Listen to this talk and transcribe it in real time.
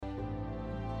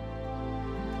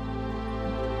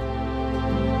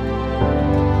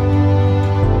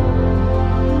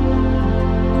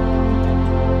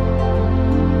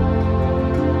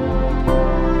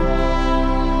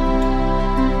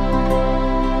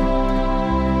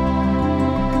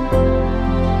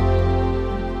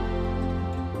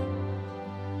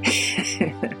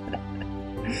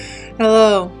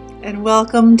Hello, and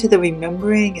welcome to the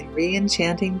Remembering and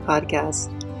Re-Enchanting podcast.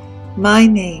 My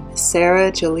name is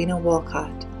Sarah Jolena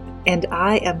Wolcott, and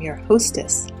I am your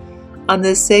hostess on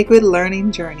this sacred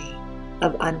learning journey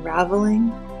of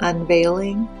unraveling,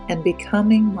 unveiling, and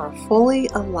becoming more fully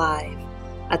alive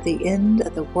at the end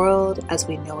of the world as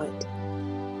we know it.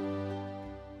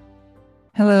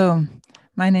 Hello,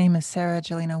 my name is Sarah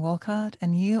Jolena Wolcott,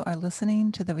 and you are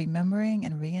listening to the Remembering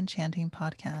and Re-Enchanting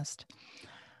podcast.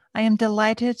 I am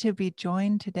delighted to be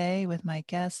joined today with my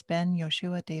guest, Ben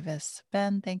Yosua-Davis.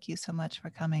 Ben, thank you so much for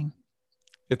coming.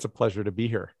 It's a pleasure to be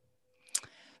here.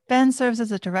 Ben serves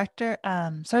as a director,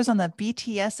 serves on the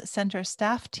BTS Center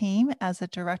staff team as a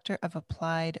director of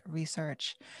applied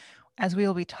research. As we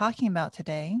will be talking about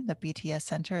today, the BTS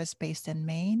Center is based in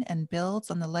Maine and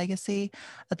builds on the legacy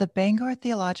of the Bangor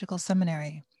Theological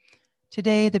Seminary.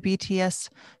 Today, the BTS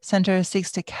Center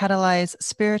seeks to catalyze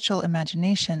spiritual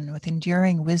imagination with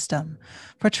enduring wisdom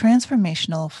for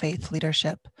transformational faith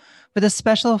leadership, with a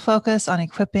special focus on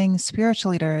equipping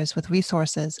spiritual leaders with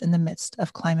resources in the midst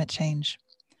of climate change.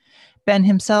 Ben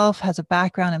himself has a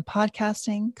background in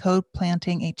podcasting,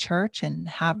 co-planting a church in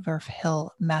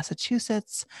Haverhill,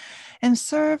 Massachusetts, and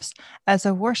serves as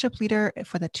a worship leader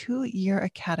for the 2-year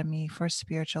Academy for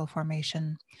Spiritual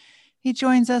Formation. He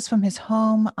joins us from his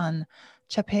home on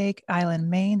Chesapeake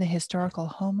Island, Maine, the historical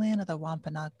homeland of the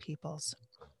Wampanoag peoples.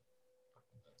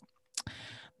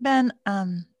 Ben,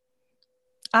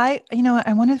 I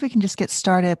wonder if we can just get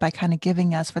started by kind of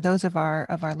giving us, for those of our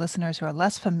listeners who are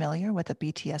less familiar with the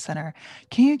BTS Center,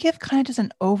 can you give kind of just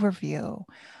an overview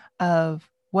of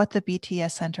what the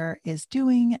BTS Center is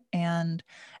doing and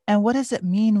what does it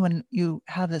mean when you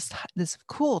have this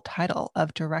cool title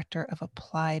of Director of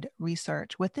Applied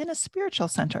Research within a spiritual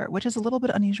center, which is a little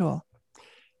bit unusual?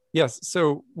 Yes.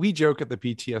 So we joke at the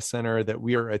BTS Center that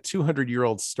we are a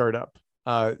 200-year-old startup.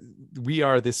 We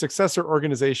are the successor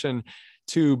organization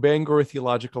to Bangor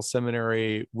Theological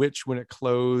Seminary, which when it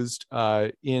closed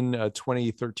in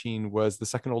 2013 was the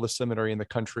second oldest seminary in the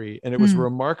country. And it was a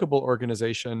remarkable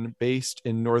organization based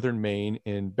in northern Maine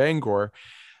in Bangor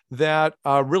that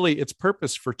really its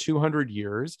purpose for 200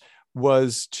 years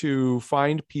was to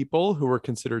find people who were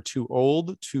considered too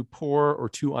old, too poor, or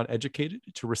too uneducated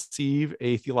to receive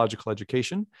a theological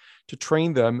education, to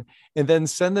train them, and then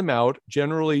send them out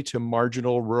generally to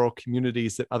marginal rural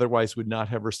communities that otherwise would not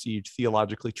have received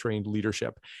theologically trained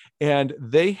leadership. And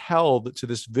they held to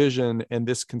this vision and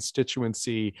this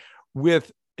constituency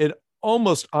with an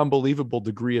almost unbelievable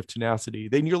degree of tenacity.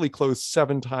 They nearly closed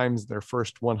 7 times their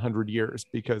first 100 years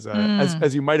because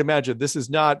as you might imagine, this is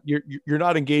not, you're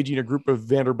not engaging a group of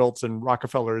Vanderbilts and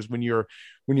Rockefellers when you're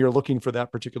looking for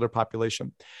that particular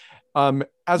population.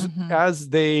 As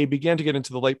they began to get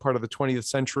into the late part of the 20th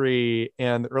century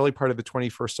and the early part of the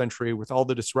 21st century, with all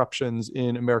the disruptions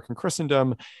in American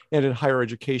Christendom and in higher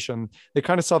education, they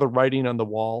kind of saw the writing on the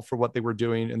wall for what they were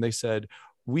doing. And they said,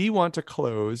 we want to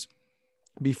close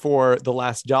before the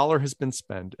last dollar has been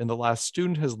spent and the last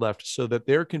student has left, so that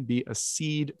there can be a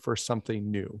seed for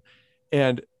something new.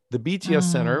 And the BTS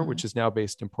Center, which is now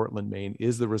based in Portland, Maine,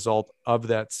 is the result of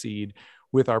that seed,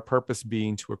 with our purpose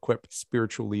being to equip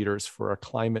spiritual leaders for a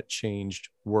climate changed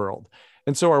world.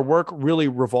 And so our work really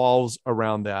revolves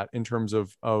around that in terms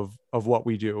of what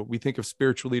we do. We think of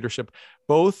spiritual leadership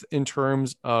both in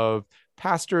terms of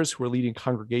pastors who are leading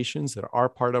congregations that are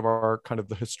part of our kind of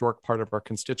the historic part of our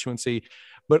constituency,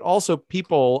 but also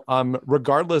people,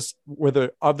 regardless whether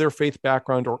of their faith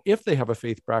background or if they have a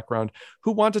faith background,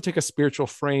 who want to take a spiritual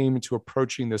frame to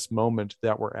approaching this moment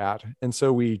that we're at. And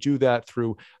so we do that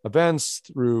through events,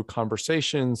 through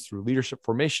conversations, through leadership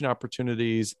formation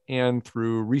opportunities, and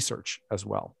through research as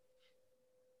well.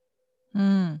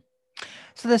 So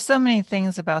there's so many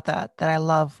things about that I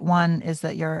love. One is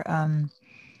that you're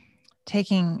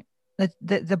taking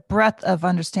the breadth of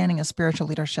understanding of spiritual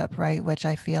leadership, right? Which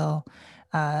I feel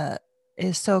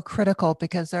is so critical,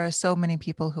 because there are so many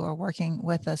people who are working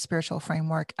with a spiritual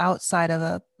framework outside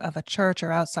of a church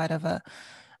or outside of a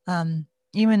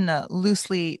even a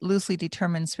loosely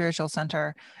determined spiritual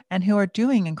center, and who are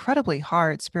doing incredibly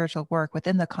hard spiritual work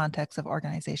within the context of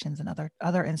organizations and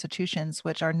other institutions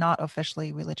which are not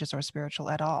officially religious or spiritual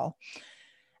at all.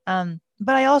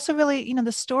 But I also really,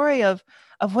 the story of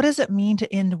what does it mean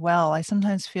to end well? I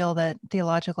sometimes feel that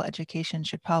theological education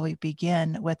should probably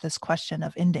begin with this question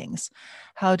of endings.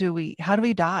 How do we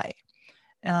die?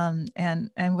 And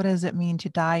what does it mean to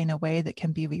die in a way that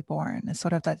can be reborn? It's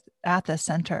sort of that at the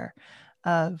center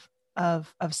of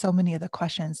so many of the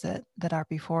questions that are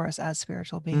before us as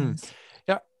spiritual beings.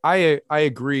 Yeah, I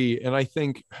agree. And I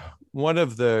think one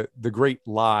of the great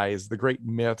lies, the great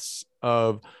myths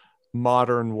of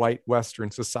modern white Western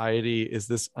society is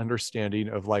this understanding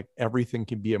of like everything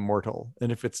can be immortal.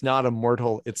 And if it's not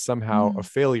immortal, it's somehow a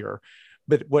failure.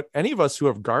 But what any of us who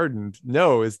have gardened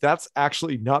know is that's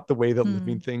actually not the way that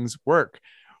living things work.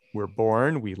 We're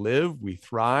born, we live, we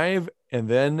thrive, and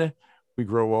then we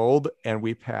grow old and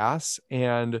we pass.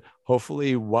 And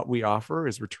hopefully what we offer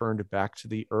is returned back to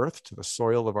the earth, to the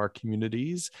soil of our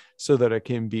communities, so that it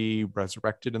can be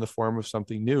resurrected in the form of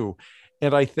something new.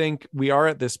 And I think we are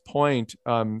at this point,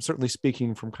 certainly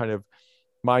speaking from kind of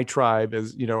my tribe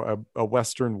as, you know, a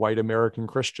Western white American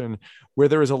Christian, where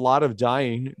there is a lot of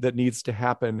dying that needs to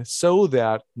happen so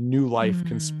that new life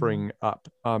can spring up.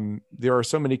 There are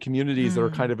so many communities that are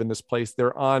kind of in this place.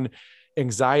 They're on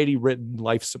anxiety-ridden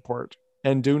life support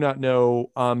and do not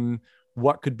know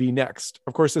what could be next.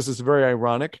 Of course, this is very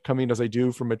ironic, coming as I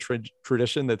do from a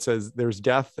tradition that says there's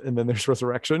death and then there's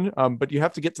resurrection, but you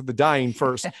have to get to the dying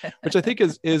first, which I think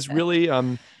is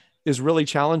really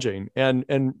challenging,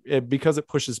 and because it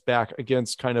pushes back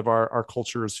against kind of our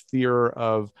culture's fear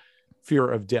of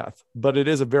death. But it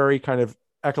is a very kind of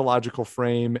ecological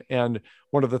frame, and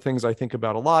one of the things I think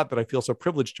about a lot, that I feel so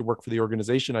privileged to work for the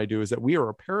organization I do, is that we are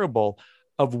a parable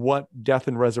of what death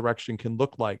and resurrection can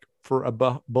look like for a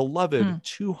beloved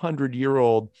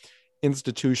 200-year-old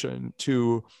institution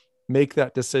to make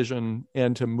that decision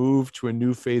and to move to a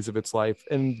new phase of its life.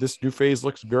 And this new phase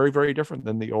looks very, very different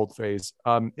than the old phase,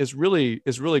 is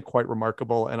really quite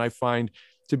remarkable. And I find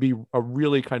to be a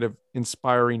really kind of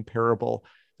inspiring parable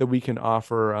that we can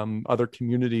offer other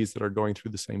communities that are going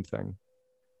through the same thing.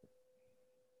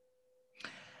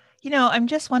 You know, I'm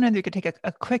just wondering if you could take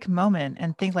a quick moment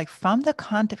and think, like, from the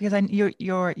content, because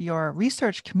your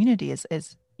research community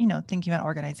is you know, thinking about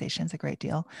organizations a great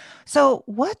deal. So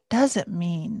what does it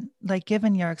mean, like,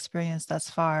 given your experience thus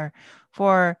far,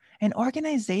 for an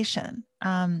organization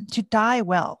to die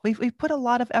well? We've put a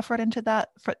lot of effort into that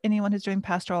for anyone who's doing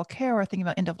pastoral care or thinking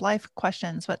about end of life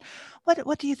questions. But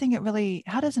what do you think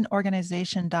how does an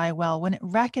organization die well when it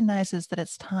recognizes that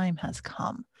its time has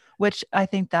come? Which I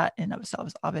think that in of itself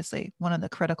is obviously one of the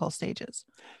critical stages.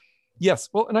 Yes.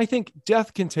 Well, and I think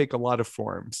death can take a lot of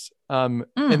forms. And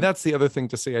that's the other thing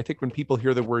to say. I think when people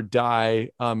hear the word die,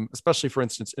 especially, for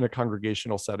instance, in a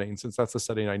congregational setting, since that's the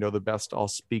setting I know the best, I'll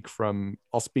speak from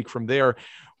there.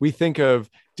 We think of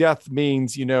death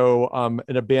means, you know,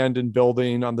 an abandoned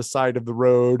building on the side of the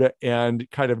road and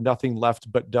kind of nothing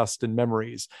left but dust and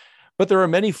memories. But there are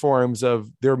many forms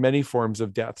of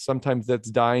death. Sometimes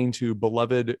that's dying to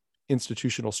beloved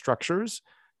institutional structures.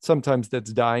 Sometimes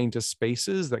that's dying to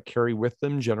spaces that carry with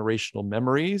them generational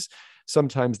memories.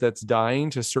 Sometimes that's dying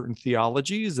to certain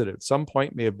theologies that at some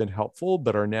point may have been helpful,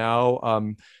 but are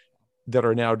now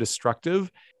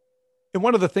destructive. And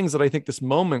one of the things that I think this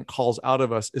moment calls out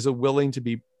of us is a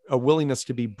willingness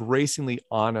to be bracingly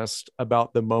honest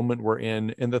about the moment we're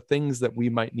in and the things that we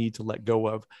might need to let go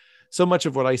of. So much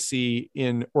of what I see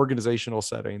in organizational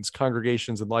settings,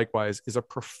 congregations, and likewise, is a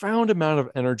profound amount of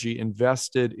energy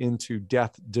invested into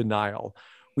death denial.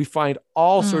 We find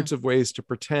all sorts of ways to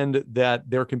pretend that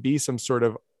there can be some sort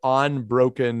of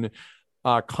unbroken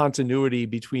continuity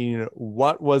between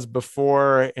what was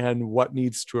before and what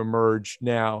needs to emerge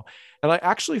now. And I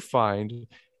actually find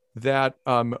that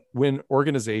when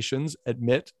organizations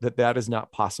admit that that is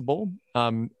not possible,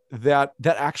 that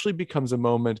actually becomes a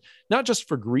moment, not just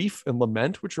for grief and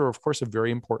lament, which are of course a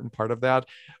very important part of that,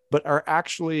 but are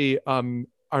actually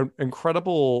are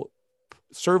incredible,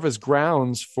 serve as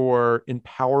grounds for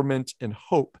empowerment and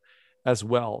hope as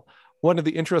well. One of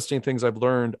the interesting things I've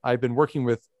learned, I've been working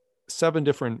with 7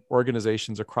 different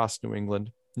organizations across New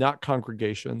England, not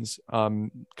congregations,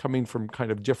 coming from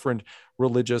kind of different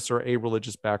religious or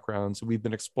a-religious backgrounds. We've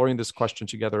been exploring this question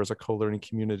together as a co-learning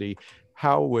community.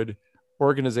 How would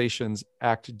organizations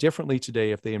act differently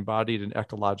today if they embodied an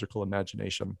ecological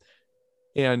imagination?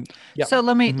 And yeah. So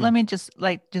let me just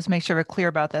make sure we're clear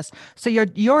about this. So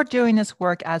you're doing this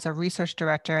work as a research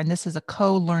director, and this is a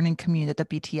co-learning community that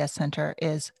the BTS Center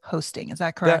is hosting. Is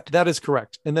that correct? That is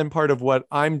correct. And then part of what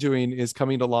I'm doing is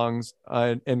coming along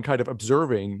and kind of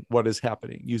observing what is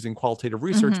happening using qualitative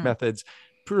research methods,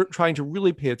 trying to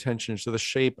really pay attention to the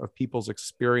shape of people's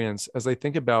experience as I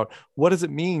think about what does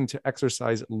it mean to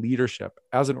exercise leadership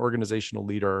as an organizational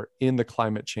leader in the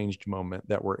climate change moment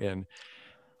that we're in.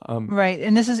 Right.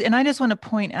 And I just want to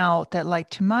point out that,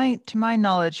 like, to my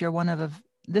knowledge, you're one of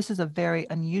this is a very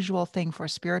unusual thing for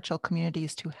spiritual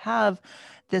communities to have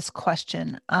this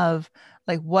question of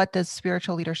like, what does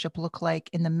spiritual leadership look like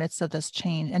in the midst of this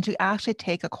change, and to actually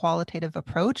take a qualitative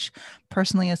approach.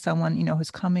 Personally, as someone,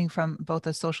 who's coming from both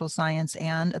a social science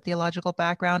and a theological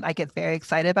background, I get very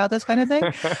excited about this kind of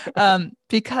thing,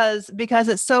 because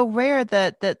it's so rare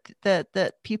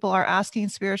that people are asking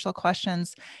spiritual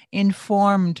questions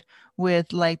informed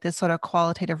with like this sort of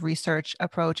qualitative research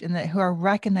approach, and that who are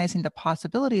recognizing the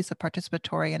possibilities of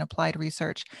participatory and applied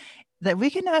research, that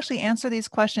we can actually answer these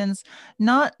questions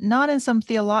not in some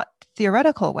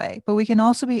theoretical way, but we can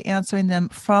also be answering them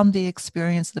from the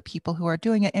experience of the people who are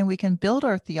doing it, and we can build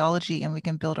our theology and we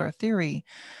can build our theory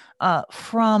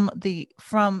from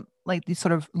like these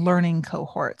sort of learning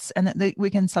cohorts, and that we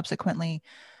can subsequently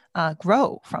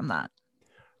grow from that.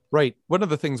 Right. One of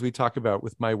the things we talk about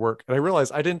with my work, and I realize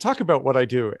I didn't talk about what I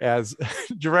do as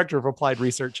director of applied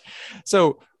research.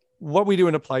 So what we do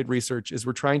in applied research is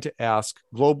we're trying to ask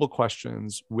global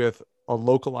questions with a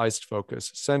localized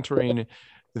focus, centering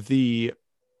the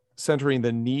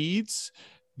needs,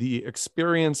 the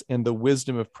experience, and the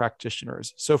wisdom of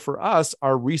practitioners. So for us,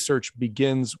 our research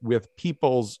begins with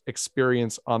people's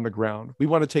experience on the ground. We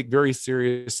want to take very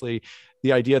seriously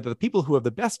the idea that the people who have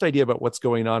the best idea about what's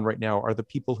going on right now are the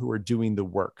people who are doing the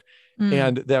work.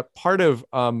 And that part of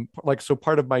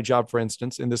part of my job, for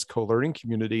instance, in this co-learning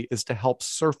community is to help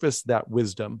surface that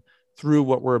wisdom through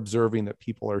what we're observing that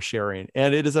people are sharing.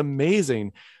 And it is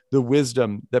amazing the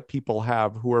wisdom that people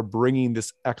have who are bringing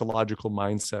this ecological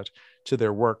mindset to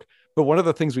their work. But one of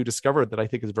the things we discovered that I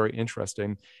think is very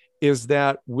interesting is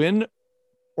that when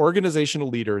organizational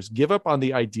leaders give up on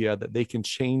the idea that they can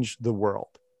change the world,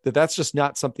 that's just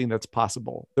not something that's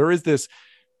possible. There is this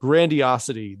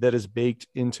grandiosity that is baked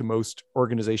into most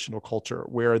organizational culture,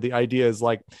 where the idea is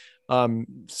like,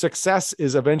 success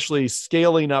is eventually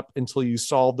scaling up until you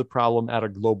solve the problem at a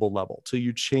global level, till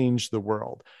you change the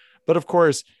world. But of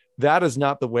course, that is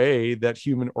not the way that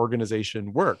human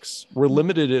organization works. We're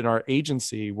limited in our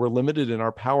agency. We're limited in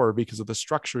our power because of the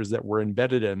structures that we're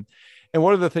embedded in. And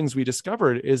one of the things we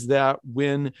discovered is that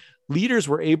when leaders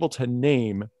were able to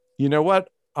name, you know what,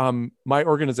 my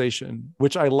organization,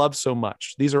 which I love so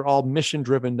much, these are all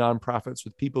mission-driven nonprofits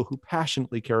with people who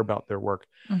passionately care about their work.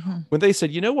 When they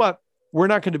said, you know what, we're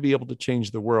not going to be able to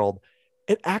change the world,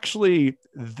 it actually,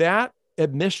 that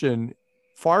admission,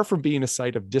 far from being a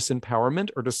site of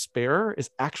disempowerment or despair, is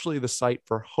actually the site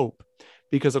for hope,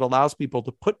 because it allows people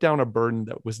to put down a burden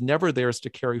that was never theirs to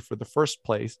carry in the first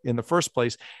place,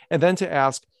 and then to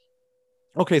ask,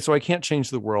 okay, so I can't change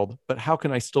the world, but how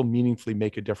can I still meaningfully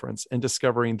make a difference? And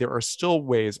discovering there are still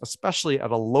ways, especially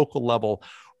at a local level,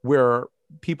 where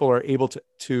people are able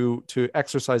to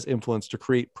exercise influence to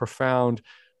create profound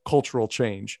cultural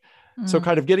change. So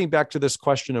kind of getting back to this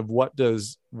question of what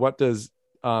does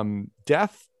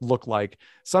death look like?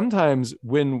 Sometimes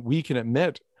when we can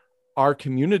admit our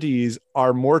communities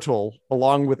are mortal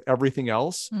along with everything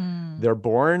else, they're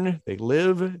born, they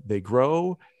live, they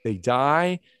grow, they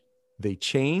die, they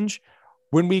change.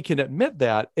 When we can admit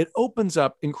that, it opens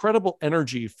up incredible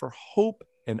energy for hope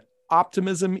and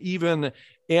optimism even,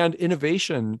 and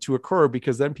innovation to occur,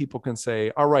 because then people can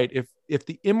say, all right, if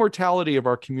the immortality of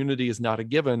our community is not a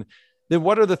given, then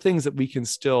what are the things that we can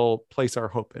still place our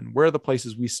hope in? Where are the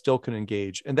places we still can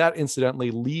engage? And that incidentally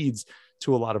leads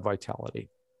to a lot of vitality.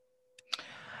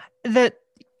 That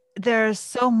there's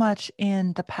so much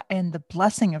in the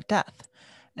blessing of death,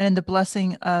 and the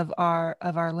blessing of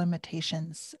our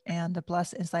limitations, and the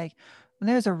blessing is like,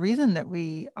 there's a reason that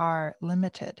we are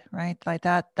limited, right? Like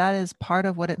that is part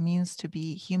of what it means to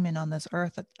be human on this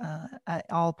earth at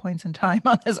all points in time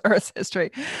on this earth's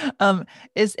history,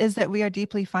 is that we are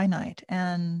deeply finite.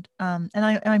 And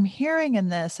I'm hearing in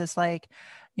this is like,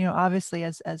 obviously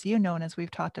as you know, and as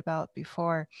we've talked about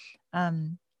before,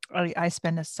 I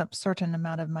spend a certain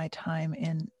amount of my time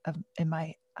in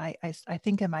my, I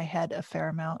think in my head a fair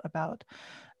amount about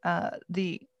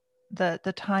the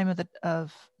time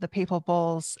of the papal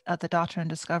bulls of the Doctrine and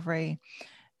Discovery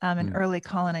and early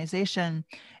colonization,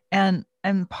 and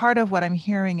part of what I'm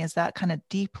hearing is that kind of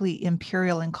deeply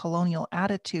imperial and colonial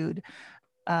attitude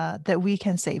that we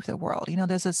can save the world.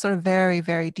 There's a sort of very,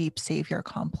 very deep savior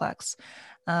complex,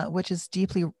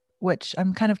 which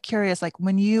I'm kind of curious, like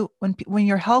when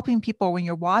you're helping people, when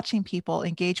you're watching people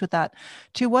engage with that,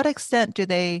 to what extent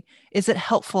is it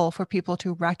helpful for people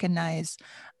to recognize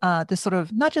this sort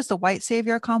of, not just the white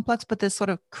savior complex, but this sort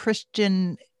of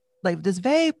Christian, like this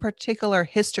very particular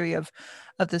history of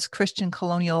this Christian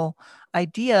colonial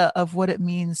idea of what it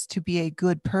means to be a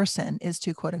good person is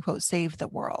to quote unquote save the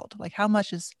world. Like how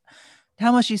much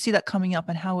How much do you see that coming up,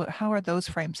 and how are those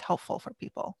frames helpful for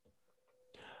people?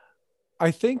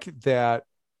 I think that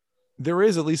there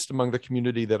is, at least among the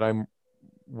community that I'm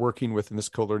working with in this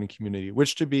co-learning community,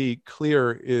 which, to be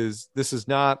clear, is this is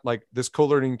not like, this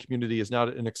co-learning community is not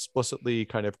an explicitly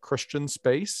kind of Christian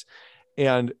space.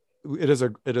 And it is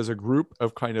a group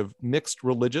of kind of mixed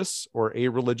religious or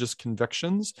a-religious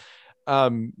convictions.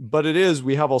 But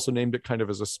we have also named it kind of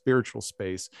as a spiritual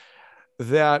space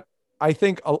that I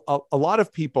think a lot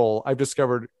of people I've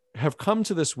discovered have come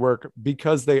to this work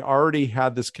because they already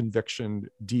had this conviction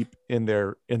deep in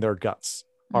their guts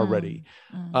already.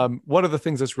 One of the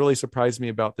things that's really surprised me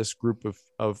about this group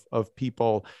of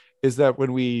people is that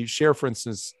when we share, for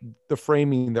instance, the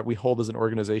framing that we hold as an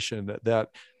organization, that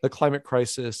the climate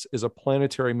crisis is a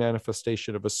planetary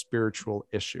manifestation of a spiritual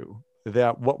issue,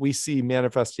 that what we see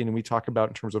manifesting and we talk about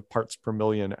in terms of parts per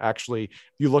million, actually,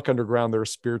 if you look underground, there are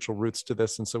spiritual roots to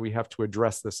this. And so we have to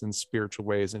address this in spiritual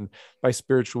ways. And by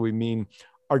spiritual, we mean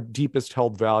our deepest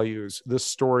held values, the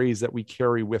stories that we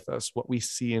carry with us, what we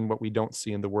see and what we don't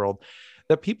see in the world,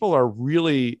 that people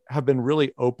have been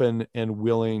really open and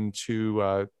willing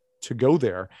to go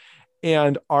there,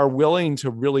 and are willing to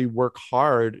really work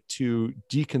hard to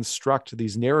deconstruct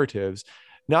these narratives,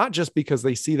 not just because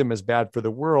they see them as bad for the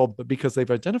world, but because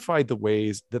they've identified the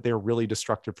ways that they're really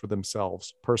destructive for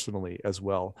themselves personally as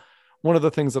well. One of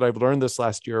the things that I've learned this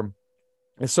last year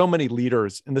is so many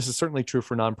leaders, and this is certainly true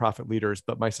for nonprofit leaders,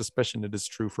 but my suspicion it is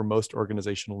true for most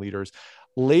organizational leaders,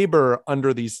 labor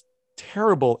under these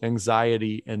terrible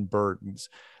anxiety and burdens.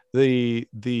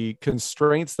 The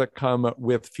constraints that come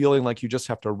with feeling like you just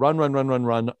have to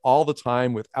run all the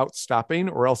time without stopping,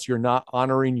 or else you're not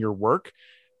honoring your work.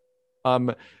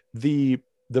 The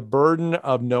burden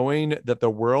of knowing that the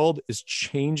world is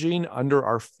changing under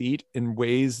our feet in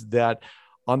ways that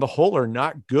on the whole are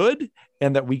not good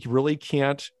and that we really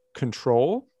can't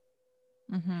control.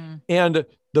 And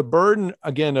the burden,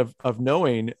 again, of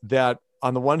knowing that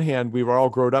on the one hand, we were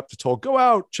all grown up to told, go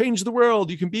out, change the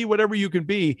world, you can be whatever you can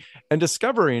be, and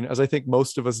discovering, as I think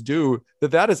most of us do,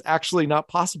 that is actually not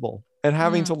possible, and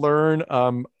having to learn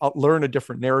a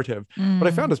different narrative. What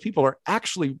I found is people are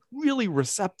actually really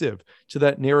receptive to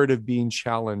that narrative being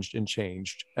challenged and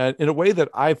changed, and in a way that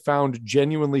I found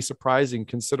genuinely surprising,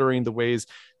 considering the ways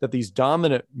that these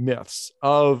dominant myths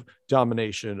of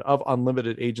domination, of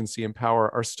unlimited agency and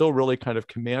power are still really kind of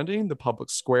commanding the public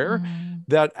square,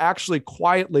 that actually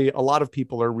quietly a lot of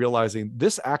people are realizing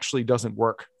this actually doesn't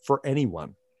work for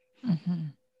anyone.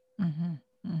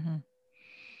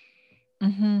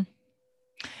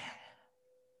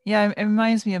 Yeah, it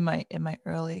reminds me of my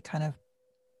early kind of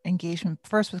engagement,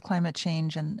 first with climate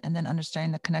change, and then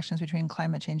understanding the connections between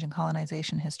climate change and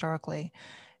colonization historically,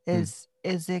 is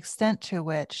the extent to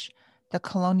which the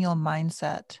colonial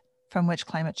mindset from which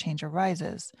climate change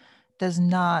arises does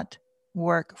not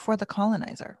work for the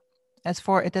colonizer.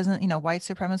 It doesn't, white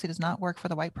supremacy does not work for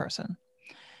the white person.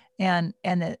 And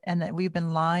that we've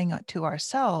been lying to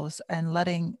ourselves and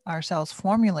letting ourselves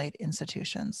formulate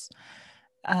institutions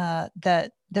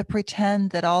that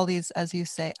pretend that all these, as you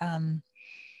say,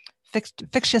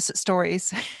 fictitious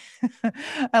stories.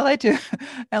 I like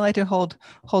to hold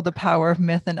the power of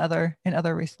myth and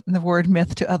the word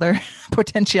myth to other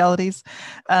potentialities.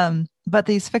 But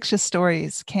these fictitious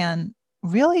stories can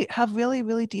really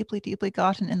deeply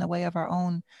gotten in the way of our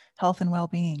own health and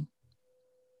well-being.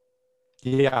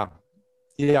 Yeah.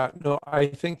 No, I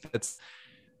think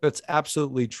that's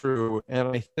absolutely true. And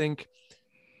I think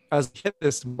as we hit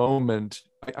this moment,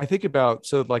 I think about,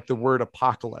 so like the word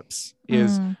apocalypse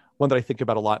is one that I think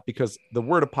about a lot, because the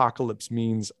word apocalypse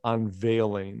means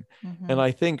unveiling. And I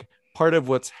think part of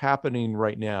what's happening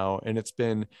right now, and it's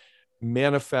been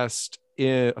manifest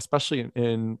especially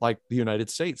in like the United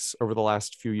States over the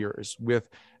last few years, with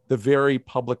the very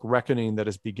public reckoning that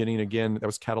is beginning again, that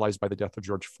was catalyzed by the death of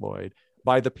George Floyd,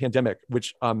 by the pandemic,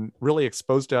 which really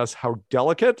exposed to us how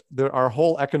delicate our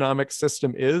whole economic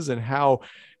system is, and how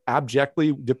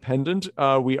abjectly dependent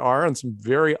we are on some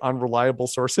very unreliable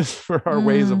sources for our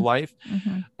ways of life,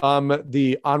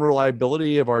 the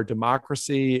unreliability of our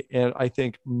democracy, and I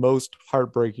think most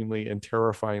heartbreakingly and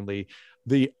terrifyingly,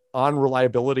 the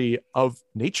unreliability of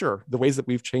nature, the ways that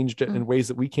we've changed it in ways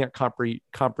that we can't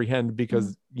comprehend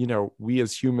because, we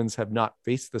as humans have not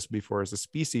faced this before as a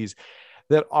species,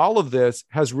 that all of this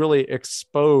has really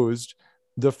exposed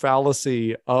the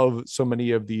fallacy of so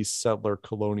many of these settler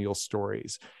colonial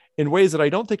stories in ways that I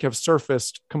don't think have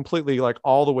surfaced completely, like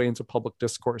all the way into public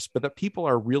discourse, but that people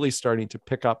are really starting to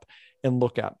pick up and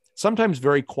look at, sometimes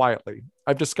very quietly.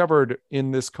 I've discovered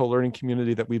in this co-learning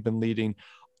community that we've been leading,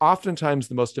 oftentimes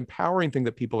the most empowering thing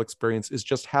that people experience is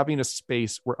just having a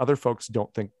space where other folks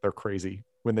don't think they're crazy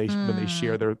when they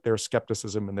share their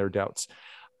skepticism and their doubts.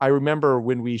 I remember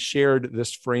when we shared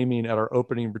this framing at our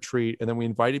opening retreat, and then we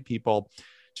invited people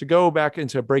to go back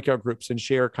into breakout groups and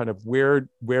share kind of where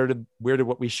did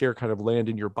what we share kind of land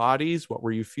in your bodies? What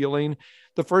were you feeling?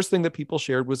 The first thing that people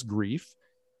shared was grief.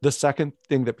 The second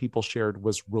thing that people shared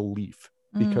was relief,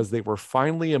 because they were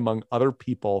finally among other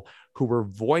people who were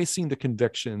voicing the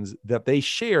convictions that they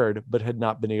shared but had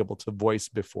not been able to voice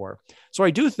before. So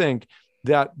I do think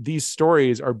that these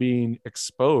stories are being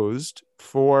exposed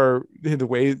for the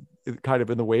way, kind of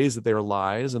in the ways that they're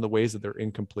lies and the ways that they're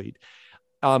incomplete.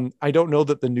 I don't know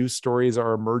that the new stories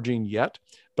are emerging yet,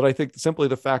 but I think simply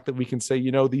the fact that we can say,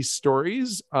 these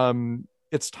stories,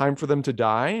 it's time for them to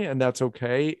die, and that's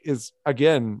okay, is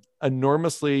again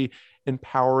enormously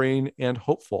empowering and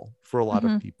hopeful for a lot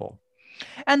of people.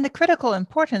 And the critical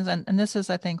importance, and this is,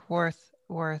 I think, worth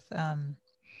kind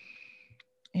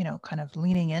of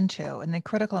leaning into, and the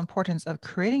critical importance of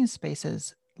creating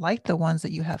spaces like the ones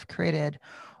that you have created,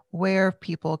 where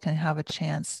people can have a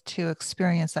chance to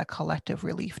experience that collective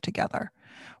relief together,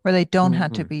 where they don't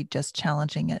have to be just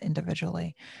challenging it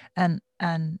individually. And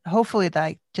hopefully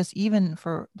that just, even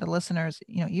for the listeners,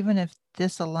 even if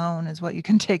this alone is what you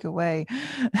can take away,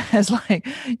 as like,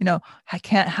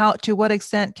 to what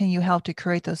extent can you help to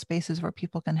create those spaces where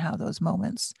people can have those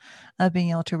moments of being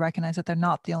able to recognize that they're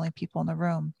not the only people in the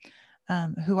room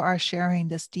who are sharing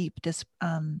this deep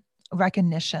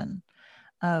recognition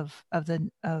of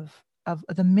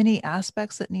the many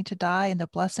aspects that need to die and the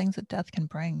blessings that death can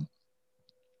bring.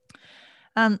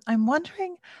 I'm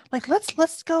wondering, like,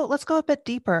 let's go a bit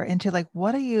deeper into like,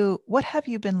 what have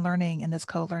you been learning in this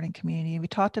co-learning community? We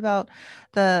talked about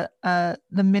the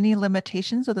many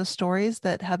limitations of the stories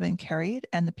that have been carried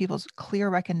and the people's clear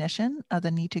recognition of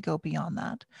the need to go beyond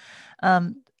that.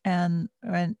 And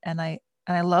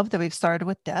I love that we've started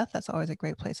with death. That's always a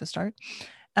great place to start.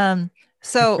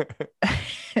 So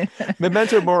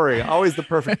Memento mori, always the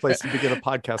perfect place to begin a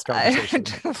podcast conversation.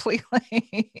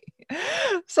 Completely.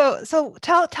 So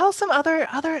tell some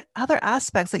other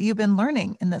aspects that you've been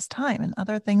learning in this time, and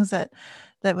other things that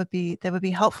would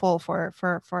be helpful for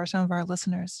some of our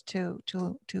listeners to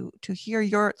hear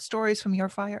your stories from your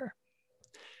fire.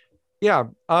 Yeah.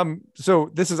 So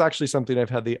this is actually something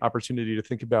I've had the opportunity to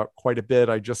think about quite a bit.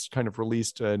 I just kind of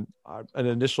released an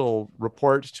initial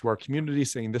report to our community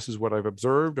saying this is what I've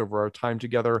observed over our time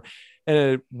together.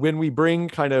 And when we bring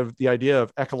kind of the idea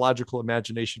of ecological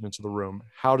imagination into the room,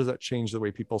 how does that change the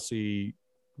way people see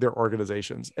their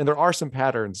organizations? And there are some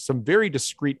patterns, some very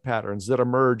discrete patterns that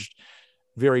emerged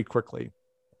very quickly.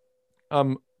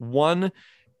 One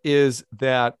is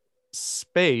that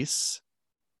space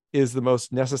is the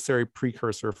most necessary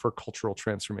precursor for cultural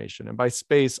transformation. And by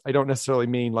space, I don't necessarily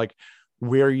mean like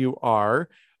where you are,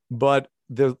 but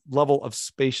the level of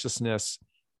spaciousness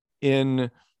in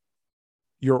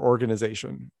your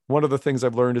organization. One of the things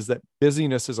I've learned is that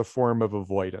busyness is a form of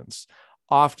avoidance.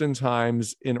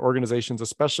 Oftentimes in organizations,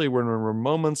 especially when we're in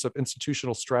moments of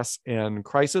institutional stress and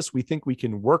crisis, we think we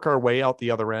can work our way out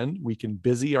the other end. We can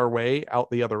busy our way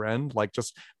out the other end, like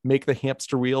just make the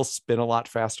hamster wheel spin a lot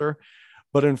faster.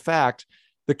 But in fact,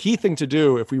 the key thing to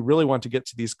do if we really want to get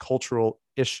to these cultural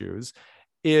issues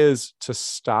is to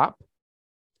stop,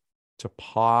 to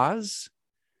pause,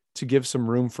 to give some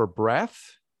room for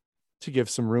breath, to give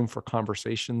some room for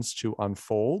conversations to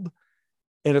unfold.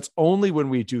 And it's only when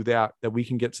we do that that we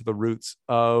can get to the roots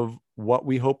of what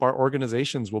we hope our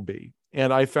organizations will be.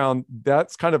 And I found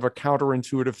that's kind of a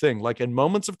counterintuitive thing. Like in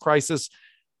moments of crisis,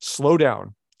 slow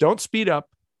down. Don't speed up,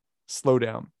 slow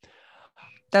down.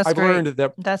 I've great. Learned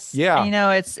that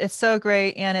it's so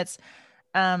great. And it's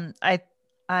I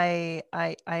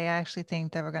actually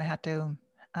think that we're going to have to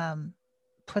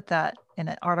put that in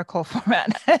an article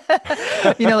format.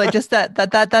 Like just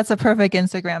that's a perfect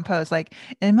Instagram post, like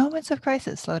in moments of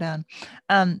crisis, slow down.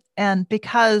 And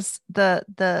because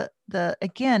the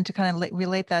again, to kind of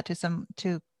relate that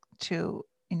to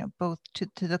both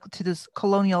to this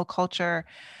colonial culture,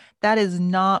 that is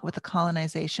not what the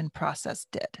colonization process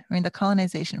did. I mean, the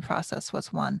colonization process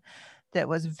was one that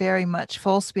was very much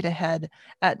full speed ahead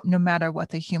at no matter what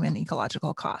the human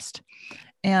ecological cost.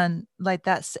 And like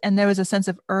that's, and there was a sense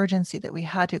of urgency that we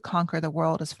had to conquer the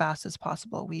world as fast as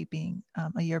possible, we being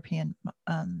a European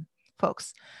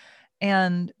folks.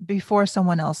 And before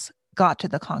someone else got to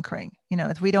the conquering,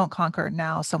 if we don't conquer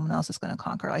now, someone else is going to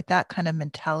conquer. Like that kind of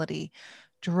mentality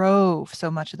drove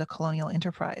so much of the colonial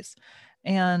enterprise.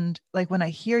 And like when I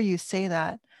hear you say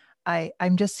that,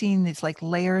 I'm just seeing these like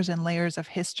layers and layers of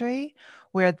history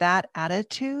where that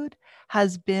attitude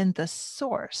has been the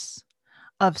source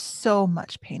of so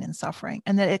much pain and suffering,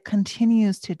 and that it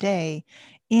continues today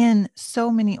in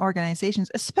so many organizations,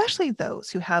 especially those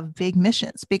who have big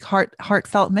missions, big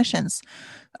heartfelt missions,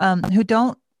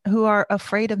 who are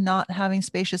afraid of not having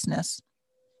spaciousness.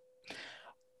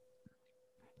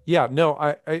 Yeah, no,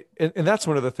 and that's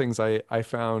one of the things I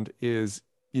found is,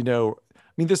 I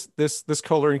mean, this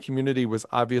co-learning community was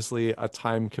obviously a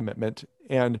time commitment.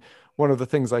 And one of the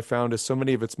things I found is so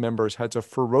many of its members had to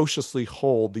ferociously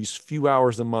hold these few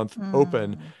hours a month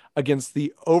open against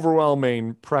the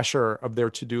overwhelming pressure of their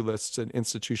to-do lists and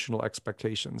institutional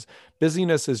expectations.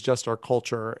 Busyness is just our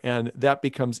culture, and that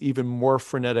becomes even more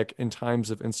frenetic in times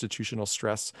of institutional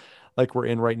stress like we're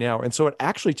in right now. And so it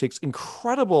actually takes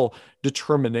incredible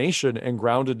determination and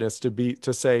groundedness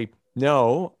to say,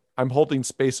 no, I'm holding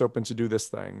space open to do this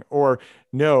thing. Or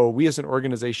no, we as an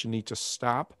organization need to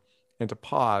stop and to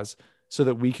pause so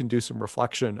that we can do some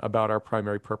reflection about our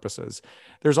primary purposes.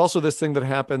 There's also this thing that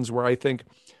happens where I think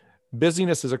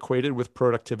busyness is equated with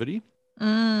productivity.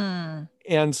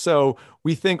 And so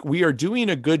we think we are doing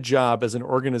a good job as an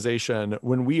organization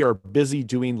when we are busy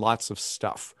doing lots of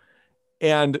stuff.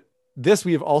 And this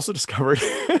we have also discovered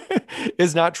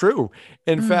is not true.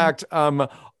 In fact,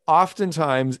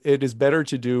 oftentimes it is better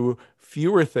to do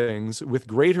fewer things with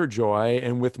greater joy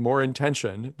and with more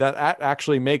intention. That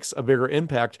actually makes a bigger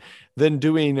impact than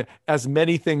doing as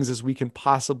many things as we can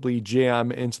possibly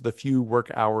jam into the few work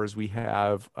hours we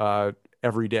have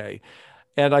every day.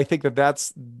 And I think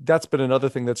that's been another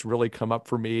thing that's really come up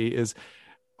for me is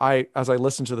as I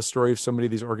listen to the story of so many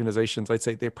of these organizations, I'd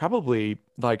say they probably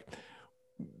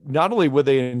not only would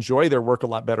they enjoy their work a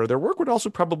lot better, their work would also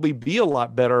probably be a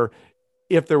lot better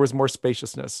if there was more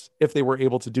spaciousness, if they were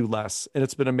able to do less. And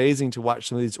it's been amazing to watch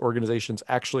some of these organizations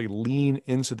actually lean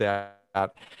into that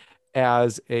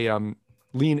as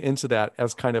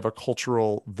kind of a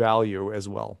cultural value as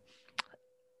well.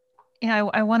 Yeah,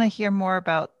 I want to hear more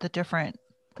about the different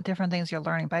things you're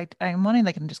learning, but I'm wondering if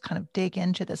I can just kind of dig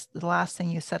into the last thing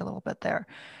you said a little bit there.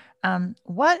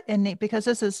 Because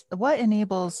this is what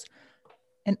enables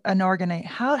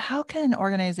how can an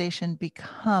organization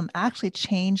actually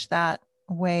change that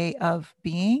way of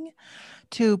being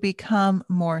to become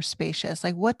more spacious?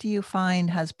 Like, what do you find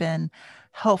has been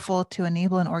helpful to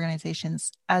enable an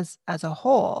organizations as a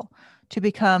whole to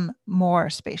become more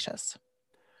spacious?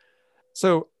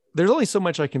 So there's only so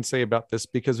much I can say about this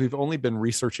because we've only been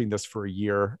researching this for a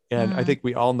year. And I think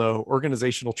we all know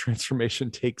organizational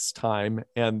transformation takes time.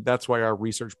 And that's why our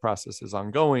research process is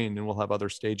ongoing and we'll have other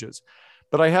stages.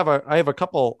 But I have a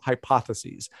couple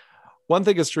hypotheses. One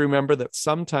thing is to remember that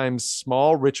sometimes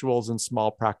small rituals and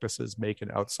small practices make an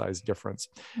outsized difference.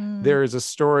 There is a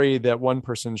story that one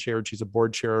person shared. She's a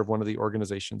board chair of one of the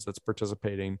organizations that's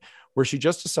participating, where she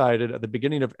just decided at the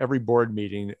beginning of every board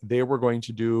meeting, they were going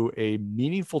to do a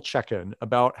meaningful check-in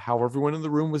about how everyone in the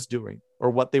room was doing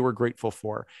or what they were grateful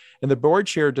for. And the board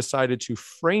chair decided to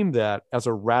frame that as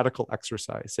a radical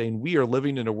exercise, saying we are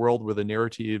living in a world where the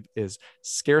narrative is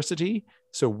scarcity.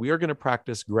 So we are going to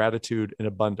practice gratitude and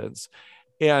abundance.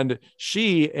 And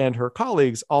she and her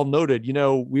colleagues all noted,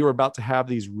 we were about to have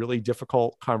these really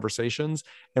difficult conversations.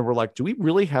 And we're like, do we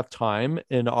really have time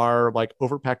in our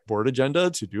overpacked board agenda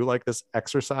to do this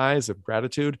exercise of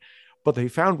gratitude? But they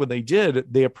found when they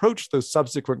did, they approached those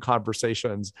subsequent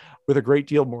conversations with a great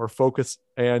deal more focus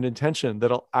and intention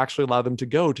that'll actually allow them to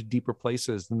go to deeper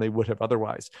places than they would have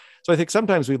otherwise. So I think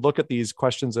sometimes we look at these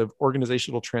questions of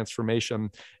organizational transformation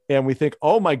and we think,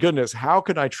 oh my goodness, how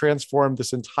can I transform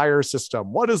this entire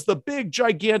system? What is the big,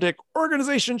 gigantic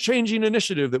organization changing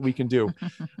initiative that we can do?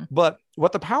 But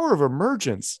what the power of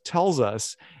emergence tells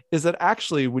us is that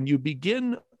actually when you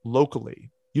begin locally,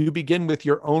 you begin with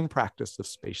your own practice of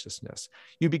spaciousness.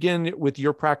 You begin with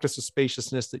your practice of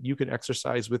spaciousness that you can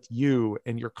exercise with you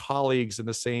and your colleagues in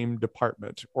the same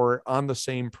department or on the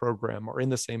same program or in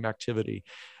the same activity.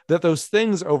 That those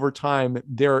things over time,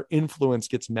 their influence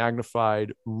gets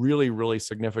magnified really, really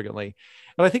significantly.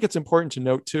 And I think it's important to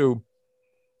note too,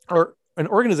 an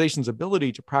organization's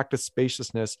ability to practice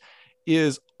spaciousness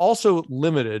is also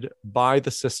limited by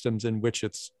the systems in which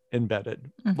it's embedded.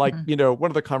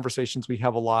 One of the conversations we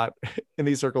have a lot in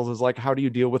these circles is how do you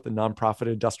deal with the nonprofit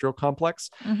industrial complex?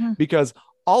 Because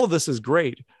all of this is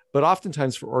great, but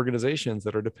oftentimes for organizations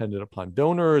that are dependent upon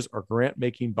donors or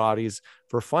grant-making bodies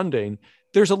for funding,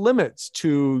 there's a limit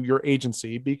to your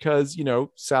agency because,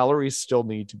 salaries still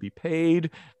need to be paid,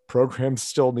 programs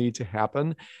still need to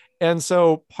happen. And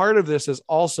so part of this is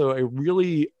also a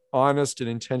really honest and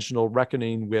intentional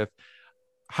reckoning with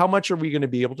how much are we going to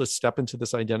be able to step into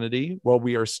this identity while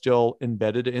we are still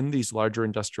embedded in these larger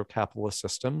industrial capitalist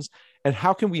systems? And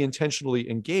how can we intentionally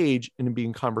engage in being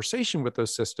in conversation with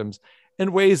those systems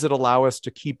in ways that allow us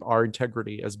to keep our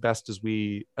integrity as best as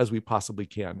we possibly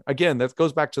can? Again, that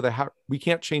goes back to how we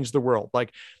can't change the world.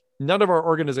 Like, none of our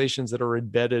organizations that are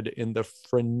embedded in the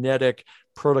frenetic,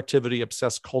 productivity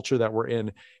obsessed culture that we're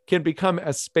in can become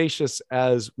as spacious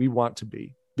as we want to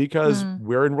be, because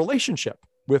we're in relationship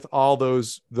with all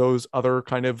those other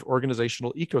kind of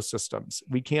organizational ecosystems.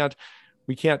 We can't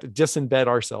disembed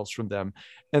ourselves from them.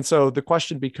 And so the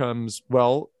question becomes,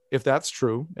 well, if that's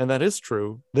true, and that is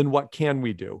true, then what can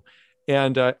we do?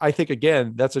 And I think,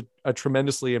 again, that's a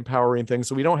tremendously empowering thing.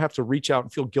 So we don't have to reach out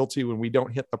and feel guilty when we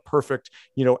don't hit the perfect,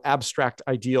 abstract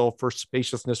ideal for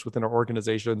spaciousness within our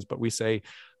organizations. But we say,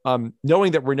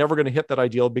 knowing that we're never going to hit that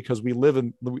ideal because we live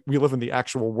in the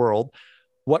actual world,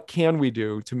 what can we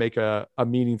do to make a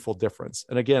meaningful difference?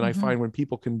 And again, I find when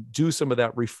people can do some of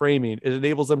that reframing, it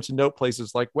enables them to note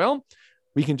places like, well,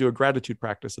 we can do a gratitude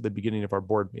practice at the beginning of our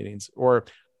board meetings, or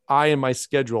I, in my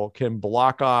schedule, can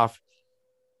block off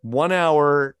 1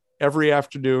 hour every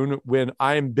afternoon when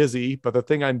I'm busy, but the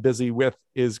thing I'm busy with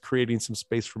is creating some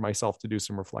space for myself to do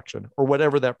some reflection, or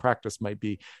whatever that practice might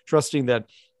be, trusting that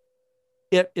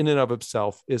it in and of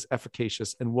itself is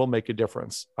efficacious and will make a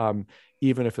difference,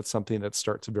 even if it's something that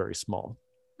starts very small.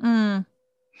 In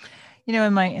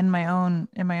my own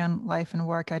life and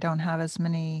work, I don't have as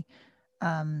many.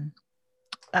 I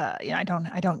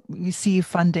don't receive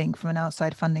funding from an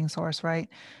outside funding source, right?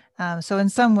 So in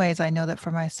some ways, I know that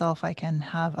for myself, I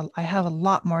have a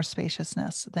lot more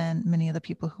spaciousness than many of the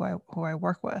people who I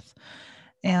work with,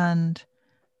 and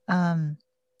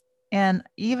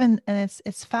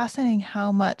it's fascinating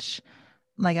how much,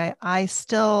 like, I'm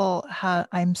still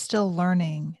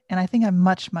learning, and I think I'm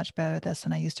much better at this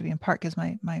than I used to be, in part because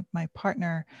my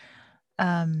partner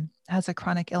has a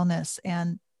chronic illness,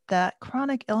 and that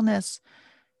chronic illness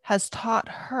has taught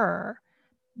her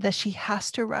that she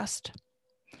has to rest,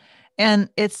 and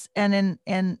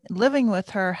in living with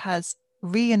her has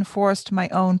reinforced my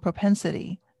own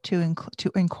propensity to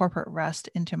incorporate rest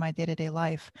into my day-to-day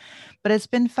life. But it's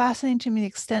been fascinating to me the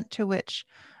extent to which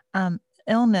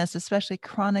illness, especially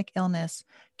chronic illness,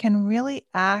 can really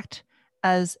act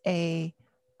as a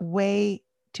way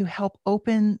to help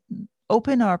open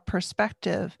our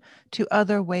perspective to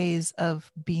other ways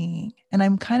of being.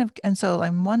 And so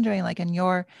I'm wondering, like,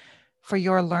 for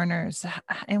your learners,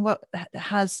 and what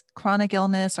has chronic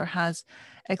illness or has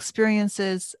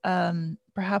experiences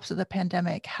perhaps of the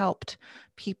pandemic helped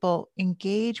people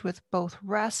engage with both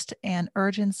rest and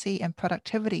urgency and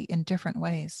productivity in different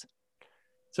ways?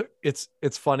 So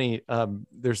it's funny.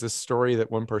 There's this story that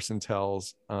one person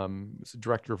tells. It's a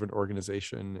director of an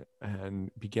organization and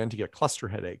began to get cluster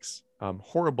headaches,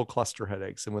 horrible cluster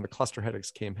headaches. And when the cluster headaches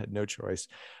came, had no choice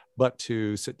but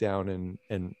to sit down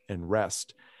and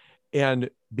rest, and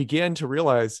began to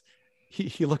realize,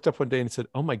 he looked up one day and said,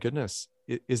 "Oh my goodness,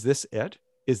 is this it?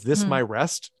 Is this my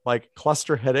rest? Like,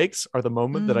 cluster headaches are the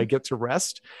moment that I get to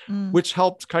rest," which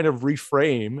helped kind of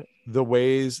reframe the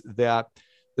ways that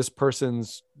this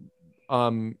person's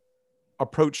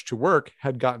approach to work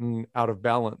had gotten out of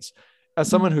balance. As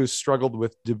someone who's struggled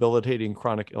with debilitating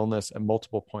chronic illness at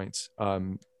multiple points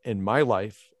in my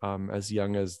life, as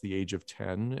young as the age of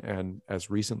 10 and as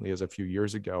recently as a few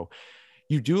years ago,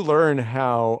 you do learn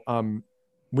how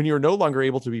when you're no longer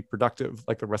able to be productive,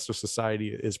 like the rest of society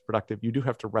is productive, you do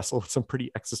have to wrestle with some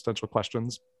pretty existential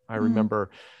questions. I remember,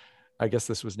 I guess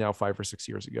this was now 5 or 6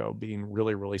 years ago, being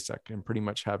really, really sick and pretty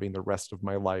much having the rest of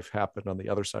my life happen on the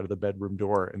other side of the bedroom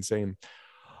door and saying,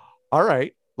 all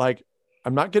right, like,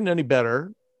 I'm not getting any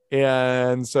better.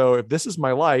 And so if this is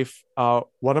my life,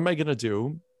 what am I going to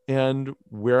do? And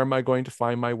where am I going to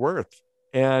find my worth?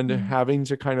 And having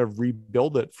to kind of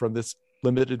rebuild it from this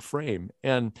limited frame.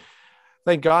 And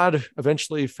thank God,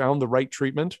 eventually found the right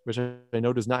treatment, which I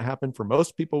know does not happen for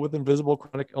most people with invisible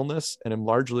chronic illness, and am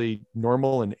largely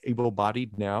normal and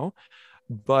able-bodied now.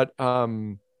 But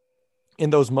in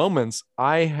those moments,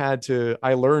 I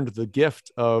learned the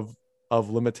gift of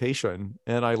limitation,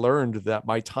 and I learned that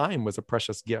my time was a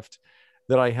precious gift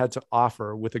that I had to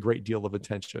offer with a great deal of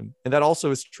attention. And that also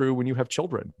is true when you have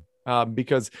children,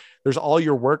 because there's all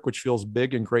your work, which feels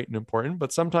big and great and important,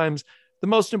 but sometimes the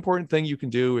most important thing you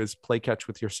can do is play catch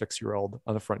with your 6-year-old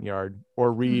on the front yard,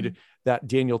 or read that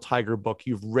Daniel Tiger book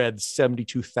you've read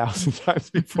 72,000 times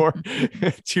before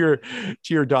to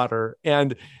your daughter.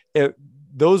 And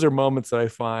those are moments that I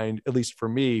find, at least for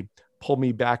me, pull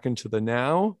me back into the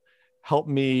now, help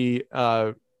me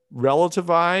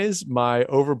relativize my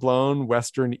overblown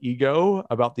Western ego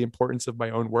about the importance of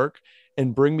my own work,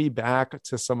 and bring me back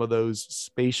to some of those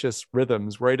spacious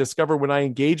rhythms where I discover when I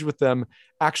engage with them,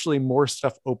 actually more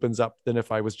stuff opens up than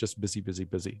if I was just busy, busy,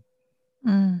 busy.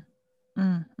 Mm,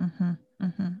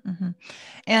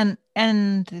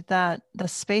 and that the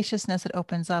spaciousness that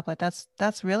opens up, like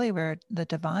that's really where the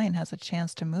divine has a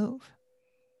chance to move.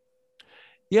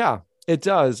 Yeah, it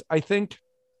does. I think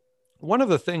one of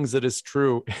the things that is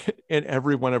true in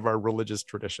every one of our religious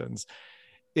traditions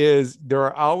is there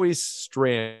are always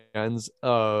strands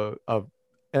of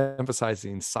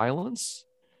emphasizing silence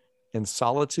and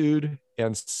solitude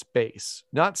and space,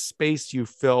 not space you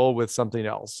fill with something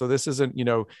else. So this isn't,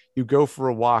 you go for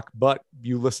a walk, but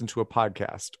you listen to a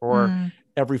podcast, or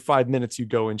every 5 minutes you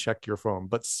go and check your phone,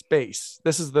 but space.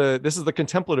 This is the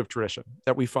contemplative tradition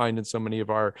that we find in so many of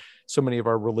our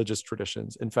religious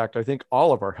traditions. In fact, I think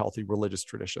all of our healthy religious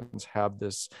traditions have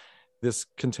this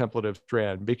contemplative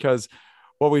strand, because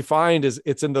what we find is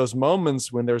it's in those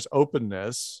moments when there's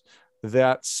openness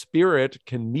that spirit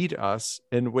can meet us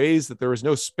in ways that there is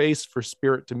no space for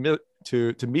spirit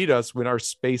to meet us when our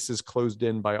space is closed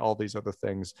in by all these other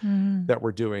things that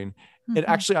we're doing. And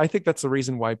actually, I think that's the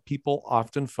reason why people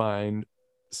often find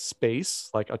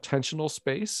space, like attentional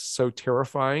space, so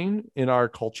terrifying in our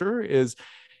culture. Is,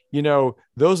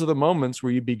 those are the moments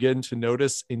where you begin to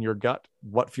notice in your gut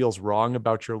what feels wrong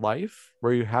about your life,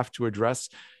 where you have to address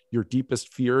your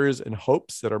deepest fears and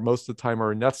hopes that are most of the time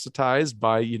are anesthetized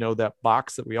by, that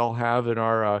box that we all have in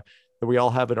our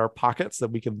pockets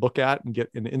that we can look at and get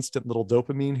an instant little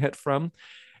dopamine hit from.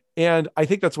 And I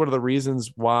think that's one of the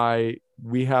reasons why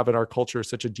we have in our culture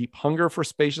such a deep hunger for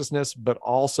spaciousness, but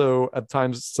also at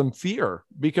times some fear,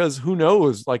 because who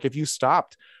knows, like if you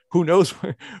stopped, who knows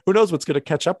what's going to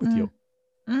catch up with you.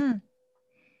 And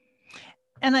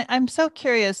I'm so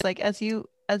curious, like as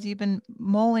you've been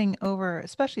mulling over,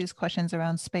 especially these questions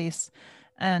around space,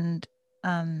 and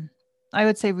I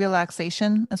would say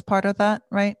relaxation as part of that,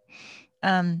 right?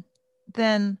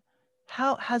 Then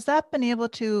how has that have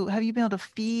you been able to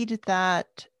feed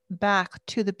that back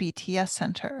to the BTS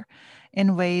Center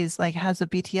in ways, like has the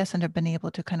BTS Center been able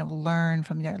to kind of learn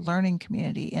from their learning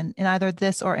community in either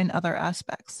this or in other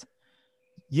aspects?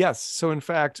 Yes. So in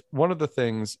fact, one of the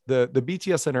things, the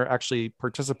BTS Center actually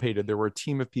participated. There were a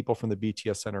team of people from the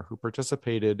BTS Center who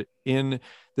participated in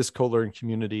this co-learning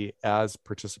community as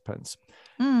participants.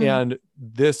 And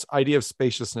this idea of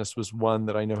spaciousness was one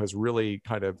that I know has really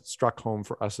kind of struck home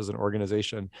for us as an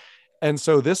organization. And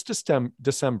so this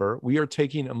December, we are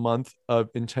taking a month of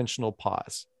intentional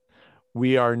pause.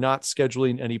 We are not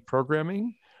scheduling any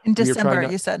programming. In December,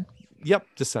 you said? Yep,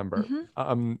 December.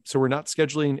 So we're not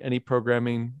scheduling any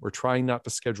programming. We're trying not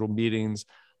to schedule meetings,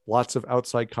 lots of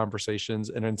outside conversations,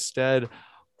 and instead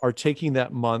are taking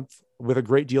that month with a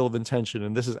great deal of intention.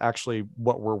 And this is actually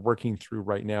what we're working through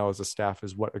right now as a staff,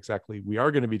 is what exactly we are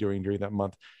going to be doing during that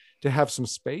month, to have some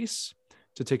space,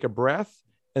 to take a breath,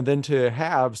 and then to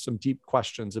have some deep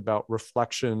questions about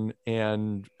reflection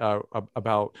and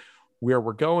about where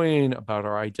we're going, about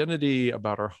our identity,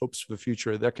 about our hopes for the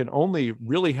future, that can only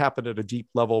really happen at a deep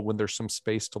level when there's some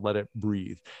space to let it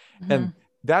breathe. And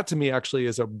that to me actually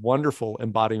is a wonderful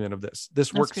embodiment of this.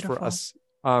 This works for us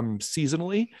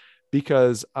seasonally,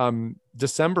 because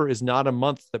December is not a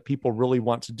month that people really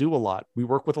want to do a lot. We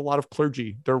work with a lot of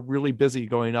clergy. They're really busy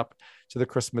going up to the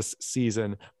Christmas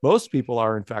season. Most people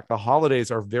are, in fact, the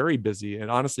holidays are very busy and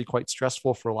honestly quite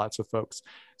stressful for lots of folks.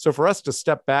 So for us to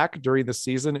step back during the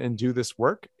season and do this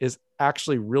work is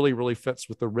actually really, really fits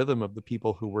with the rhythm of the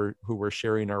people who we're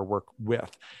sharing our work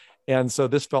with. And so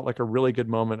this felt like a really good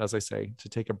moment, as I say, to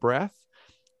take a breath,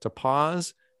 to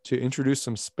pause, to introduce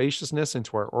some spaciousness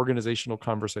into our organizational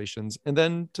conversations, and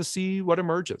then to see what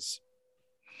emerges.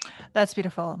 That's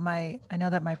beautiful. I know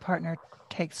that my partner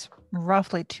takes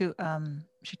roughly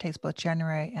she takes both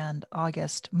January and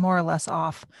August more or less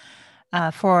off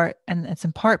and it's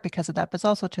in part because of that, but it's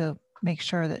also to make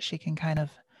sure that she can kind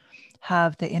of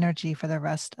have the energy for the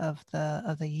rest of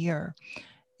the year.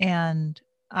 And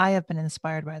I have been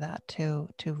inspired by that to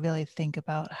really think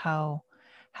about how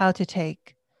to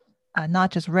take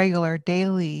not just regular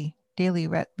daily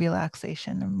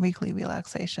relaxation and weekly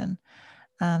relaxation.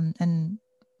 And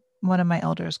one of my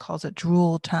elders calls it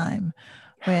drool time,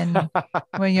 when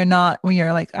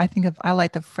you're like, I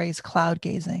like the phrase cloud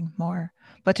gazing more,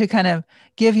 but to kind of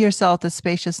give yourself the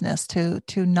spaciousness to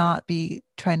not be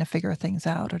trying to figure things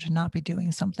out or to not be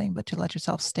doing something, but to let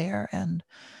yourself stare and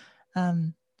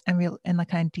like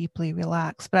kind of deeply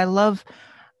relax. But I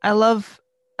love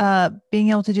being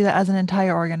able to do that as an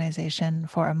entire organization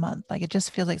for a month. Like it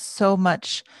just feels like so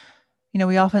much,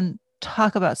 we often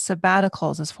talk about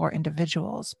sabbaticals as for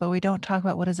individuals, but we don't talk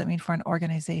about what does it mean for an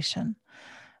organization.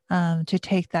 to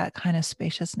take that kind of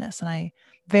spaciousness. And I'm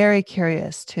very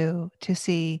curious to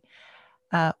see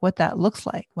what that looks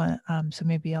like. So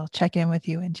maybe I'll check in with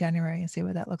you in January and see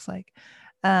what that looks like,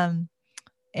 um,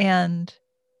 and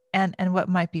what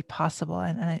might be possible.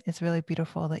 And it's really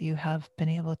beautiful that you have been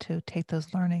able to take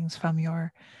those learnings from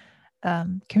your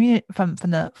community, from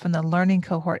the learning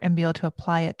cohort, and be able to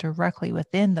apply it directly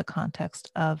within the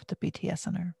context of the BTS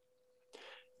Center.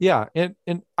 Yeah, and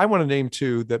I want to name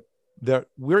too that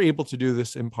we're able to do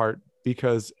this in part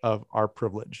because of our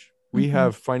privilege. We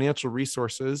have financial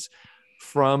resources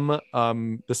from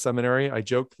the seminary. I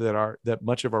joked that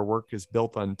much of our work is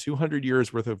built on 200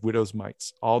 years worth of widows'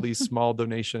 mites. All these small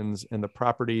donations, and the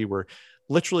property were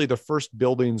literally, the first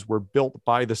buildings were built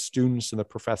by the students and the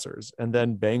professors, and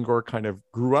then Bangor kind of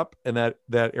grew up in that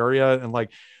area, and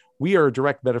like, we are a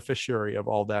direct beneficiary of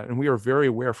all that. And we are very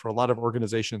aware, for a lot of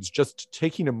organizations, just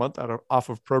taking a month off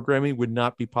of programming would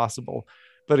not be possible.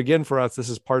 But again, for us, this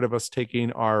is part of us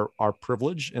taking our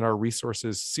privilege and our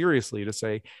resources seriously to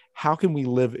say, how can we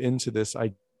live into this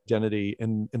identity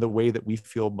in the way that we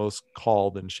feel most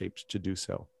called and shaped to do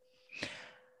so?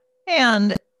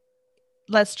 And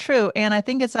that's true. And I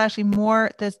think it's actually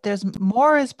more, there's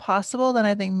more is possible than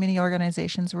I think many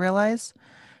organizations realize.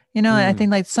 And I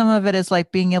think like some of it is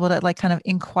like being able to like kind of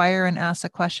inquire and ask the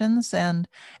questions, and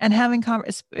having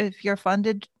if you're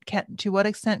funded, to what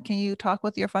extent can you talk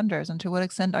with your funders, and to what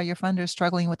extent are your funders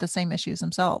struggling with the same issues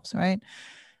themselves, right?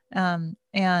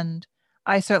 And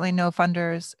I certainly know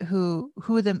funders who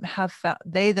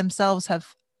they themselves have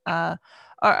are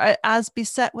as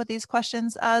beset with these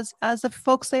questions as the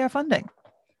folks they are funding.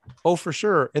 Oh, for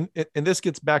sure. And this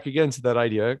gets back again to that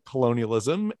idea,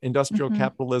 colonialism, industrial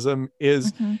capitalism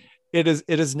is, it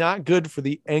is not good for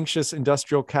the anxious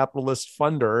industrial capitalist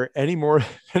funder any more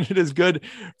than it is good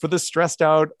for the stressed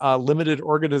out, limited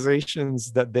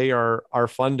organizations that they are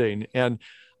funding. And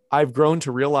I've grown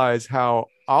to realize how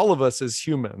all of us as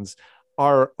humans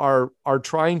are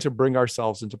trying to bring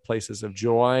ourselves into places of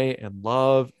joy and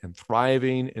love and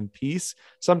thriving and peace,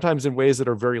 sometimes in ways that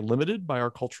are very limited by our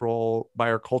cultural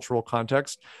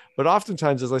context. But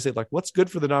oftentimes, as I say, like, what's good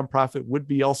for the nonprofit would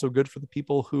be also good for the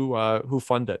people who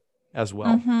fund it as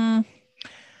well.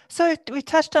 So we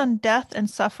touched on death and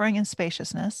suffering and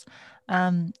spaciousness.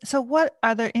 So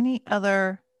are there any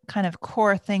other kind of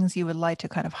core things you would like to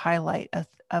kind of highlight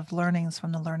of learnings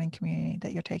from the learning community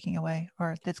that you're taking away,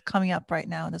 or that's coming up right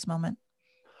now in this moment?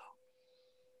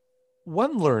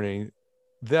 One learning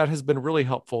that has been really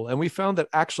helpful, and we found that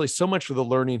actually so much of the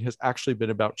learning has actually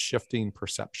been about shifting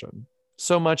perception.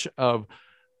 So much of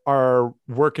our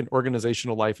work in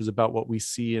organizational life is about what we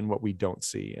see and what we don't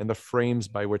see, and the frames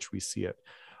by which we see it.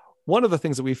 One of the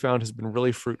things that we found has been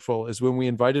really fruitful is when we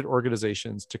invited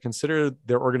organizations to consider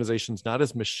their organizations not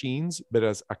as machines, but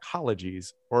as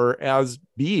ecologies, or as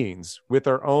beings with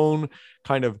their own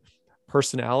kind of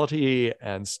personality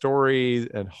and stories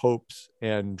and hopes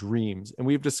and dreams. And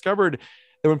we've discovered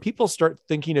that when people start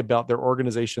thinking about their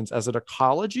organizations as an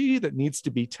ecology that needs to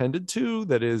be tended to,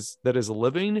 that is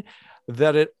living,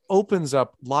 that it opens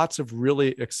up lots of really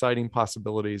exciting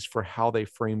possibilities for how they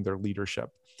frame their leadership.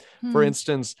 For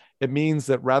instance, it means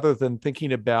that rather than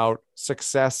thinking about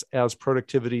success as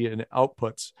productivity and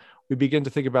outputs, we begin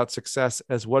to think about success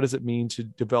as what does it mean to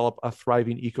develop a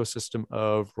thriving ecosystem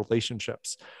of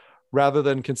relationships, rather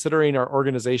than considering our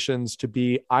organizations to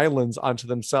be islands unto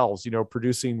themselves,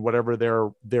 producing whatever their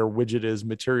widget is,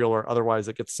 material or otherwise,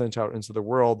 that gets sent out into the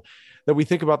world, that we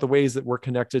think about the ways that we're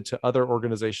connected to other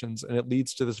organizations. And it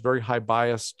leads to this very high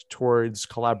bias towards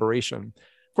collaboration.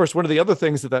 Of course, one of the other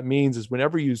things that means is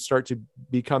whenever you start to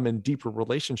become in deeper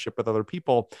relationship with other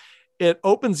people, it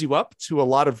opens you up to a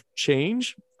lot of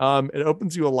change. It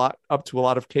opens you up to a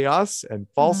lot of chaos and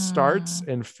false starts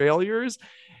and failures.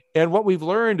 And what we've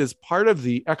learned is part of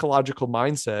the ecological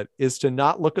mindset is to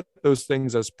not look at those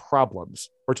things as problems,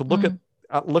 or to look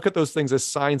at those things as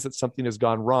signs that something has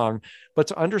gone wrong, but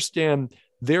to understand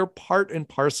they're part and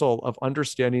parcel of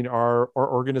understanding our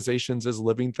organizations as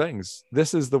living things.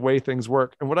 This is the way things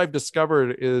work. And what I've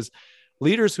discovered is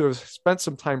leaders who have spent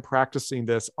some time practicing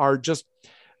this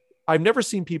I've never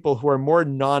seen people who are more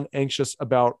non-anxious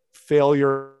about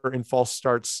failure and false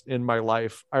starts in my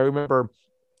life. I remember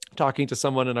talking to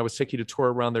someone, and I was taking a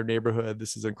tour around their neighborhood.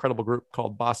 This is an incredible group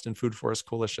called Boston Food Forest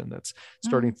Coalition that's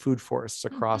starting food forests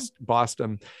across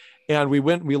Boston. And we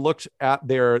went and we looked at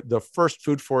the first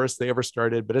food forest they ever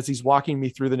started. But as he's walking me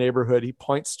through the neighborhood, he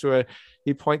points to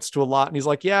a lot, and he's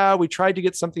like, yeah, we tried to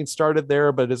get something started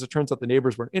there, but as it turns out, the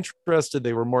neighbors weren't interested.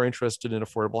 They were more interested in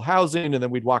affordable housing. And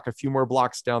then we'd walk a few more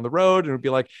blocks down the road and it'd be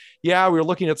like, yeah, we were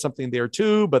looking at something there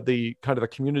too, but the kind of the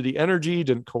community energy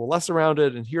didn't coalesce around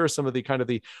it. And here are some of the kind of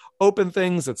the open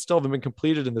things that still haven't been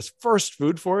completed in this first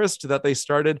food forest that they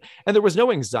started. And there was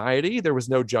no anxiety, there was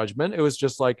no judgment. It was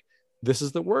just like, this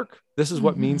is the work. This is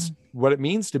what it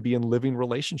means to be in living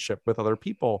relationship with other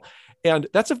people. And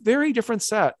that's a very different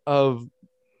set of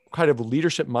kind of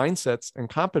leadership mindsets and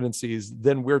competencies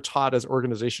than we're taught as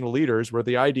organizational leaders, where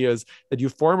the idea is that you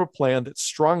form a plan that's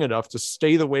strong enough to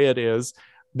stay the way it is,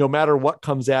 no matter what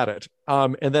comes at it.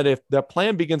 And then if the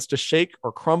plan begins to shake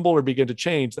or crumble or begin to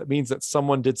change, that means that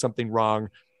someone did something wrong,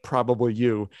 probably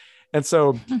you. And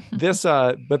so this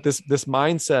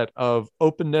mindset of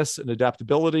openness and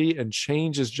adaptability and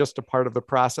change is just a part of the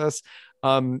process,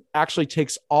 actually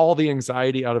takes all the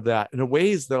anxiety out of that in a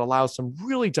ways that allows some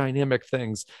really dynamic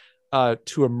things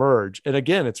to emerge. And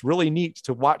again, it's really neat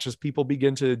to watch as people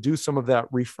begin to do some of that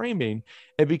reframing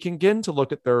and begin to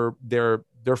look at their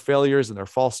failures and their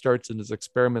false starts and as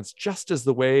experiments, just as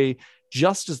the way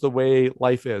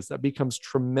life is. That becomes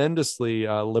tremendously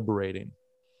liberating.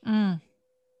 Mm.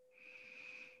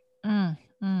 Mm,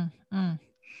 mm, mm.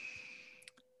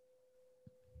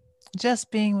 Just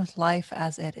being with life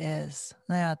as it is.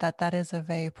 Yeah, that is a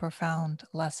very profound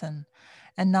lesson,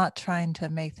 and not trying to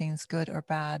make things good or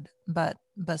bad, but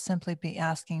simply be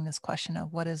asking this question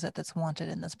of what is it that's wanted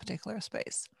in this particular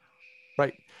space.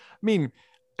 Right. I mean,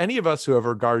 any of us who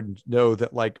ever gardened know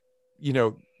that, like,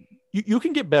 you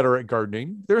can get better at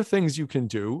gardening. There are things you can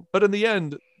do, but in the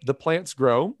end, the plants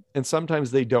grow, and sometimes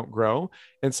they don't grow.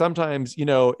 And sometimes,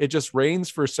 it just rains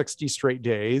for 60 straight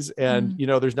days and,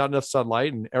 there's not enough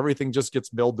sunlight and everything just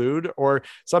gets mildewed. Or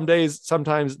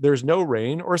sometimes there's no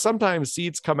rain, or sometimes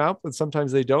seeds come out, but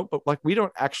sometimes they don't. But like, we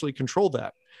don't actually control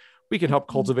that. We can help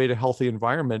cultivate a healthy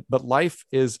environment, but life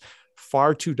is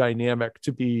far too dynamic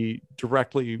to be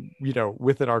directly,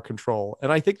 within our control.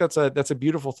 And I think that's a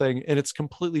beautiful thing. And it's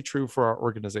completely true for our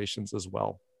organizations as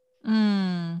well.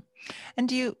 Mm.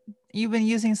 And you've been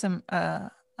using some,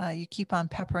 you keep on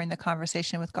peppering the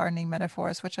conversation with gardening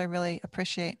metaphors, which I really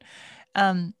appreciate.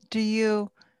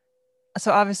 So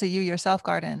obviously you yourself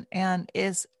garden, and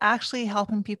is actually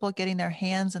helping people getting their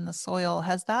hands in the soil.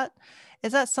 Is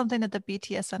that something that the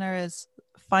BTS Center is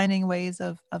finding ways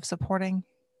of supporting?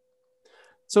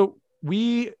 So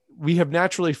we have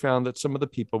naturally found that some of the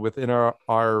people within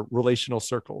our relational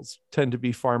circles tend to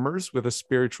be farmers with a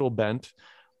spiritual bent,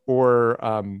 or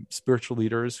spiritual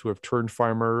leaders who have turned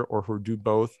farmer or who do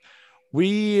both.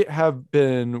 We have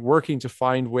been working to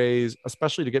find ways,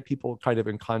 especially to get people kind of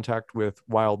in contact with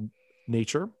wild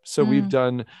nature. So we've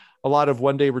done a lot of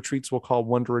one-day retreats we'll call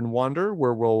Wonder and Wander,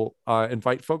 where we'll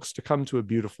invite folks to come to a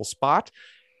beautiful spot.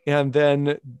 And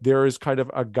then there is kind of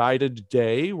a guided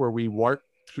day where we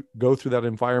go through that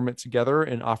environment together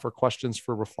and offer questions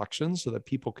for reflection so that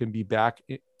people can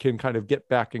kind of get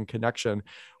back in connection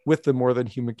with the more than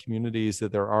human communities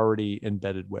that they're already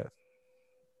embedded with.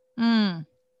 Mm.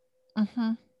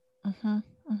 Mm-hmm. Mm-hmm.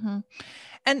 Mm-hmm.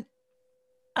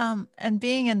 And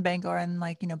being in Bangor and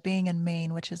being in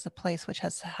Maine, which is a place which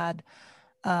has had,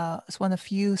 it's one of the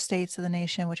few states of the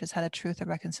nation which has had a truth and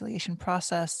reconciliation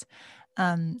process.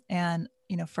 And,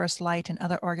 First Light and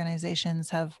other organizations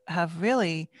have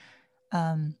really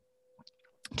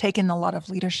taken a lot of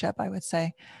leadership, I would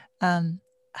say.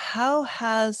 How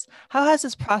has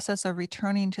this process of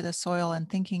returning to the soil and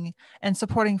thinking and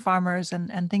supporting farmers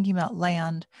and thinking about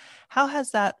land, how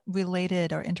has that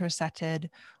related or intersected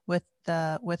with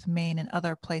Maine and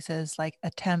other places, like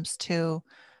attempts to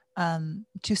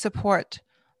support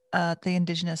the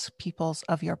indigenous peoples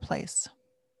of your place?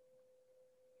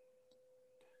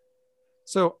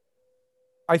 So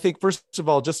I think, first of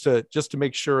all, just to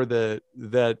make sure that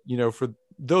for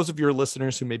those of your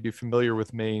listeners who may be familiar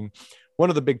with Maine, one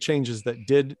of the big changes that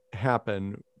did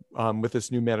happen with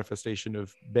this new manifestation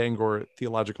of Bangor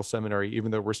Theological Seminary,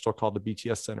 even though we're still called the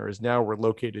BTS Center, is now we're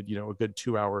located, a good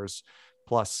 2 hours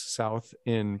plus south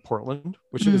in Portland,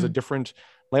 which is a different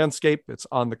landscape. It's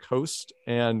on the coast,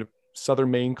 and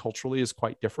Southern Maine culturally is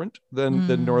quite different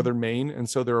than Northern Maine. And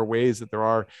so there are ways that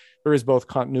there is both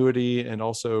continuity and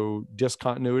also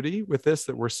discontinuity with this,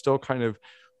 that we're still kind of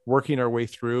working our way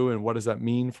through. And what does that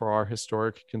mean for our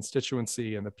historic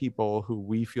constituency and the people who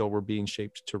we feel we're being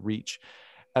shaped to reach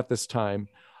at this time?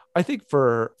 I think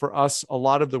for us, a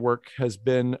lot of the work has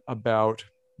been about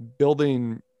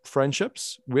building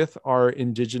friendships with our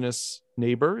indigenous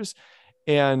neighbors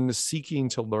and seeking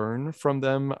to learn from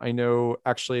them. I know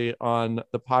actually on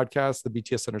the podcast, the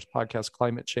BTS Center's podcast,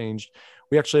 Climate Changed,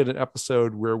 we actually had an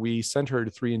episode where we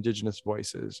centered 3 Indigenous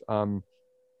voices. Kiana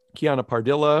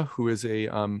Pardilla, who is a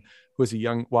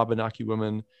young Wabanaki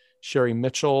woman, Sherry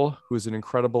Mitchell, who is an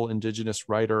incredible Indigenous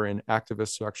writer and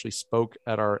activist who actually spoke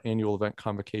at our annual event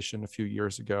convocation a few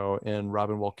years ago, and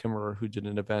Robin Wall-Kimmerer, who did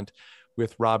an event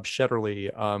with Rob Shetterly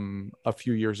a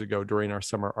few years ago during our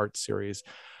summer art series.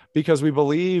 Because we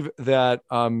believe that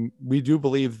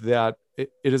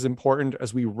it is important,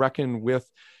 as we reckon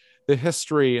with the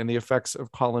history and the effects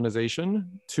of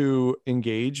colonization, to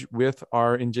engage with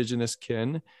our Indigenous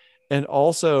kin and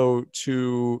also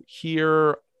to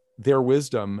hear their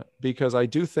wisdom. Because I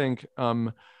do think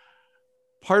part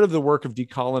of the work of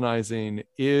decolonizing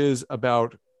is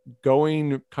about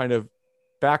going kind of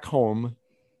back home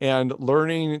and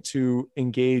learning to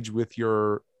engage with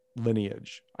your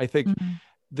lineage. I think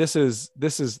this has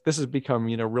become,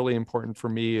 really important for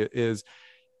me. Is,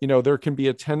 there can be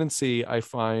a tendency, I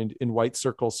find, in white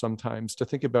circles sometimes to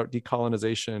think about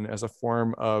decolonization as a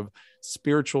form of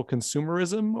spiritual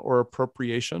consumerism or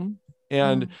appropriation.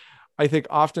 And I think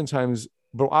oftentimes,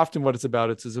 but often what it's about,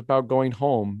 it's about going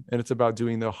home, and it's about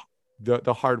doing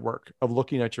the hard work of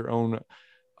looking at your own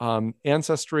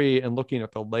ancestry and looking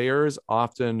at the layers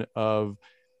often of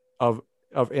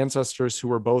ancestors who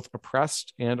were both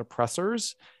oppressed and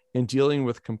oppressors, and dealing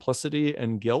with complicity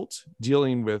and guilt,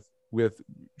 dealing with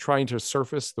trying to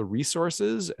surface the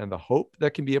resources and the hope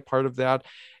that can be a part of that.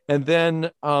 And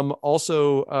then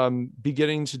also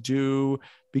beginning to do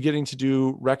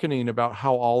reckoning about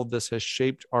how all of this has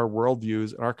shaped our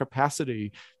worldviews and our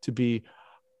capacity to be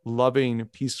loving,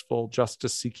 peaceful,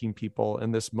 justice-seeking people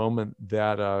in this moment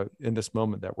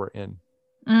that we're in.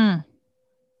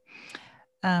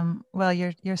 Well,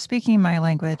 you're speaking my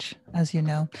language, as you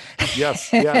know. Yes.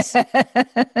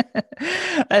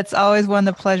 It's always one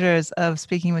of the pleasures of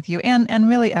speaking with you, and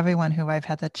really everyone who I've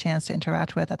had the chance to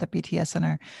interact with at the BTS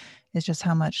Center, is just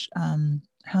how much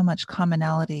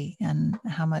commonality and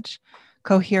how much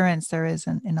coherence there is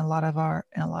in a lot of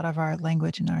our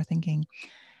language and our thinking.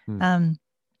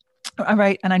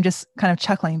 Right, and I'm just kind of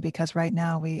chuckling because right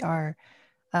now we are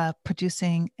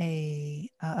producing a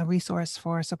resource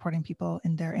for supporting people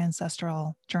in their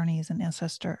ancestral journeys and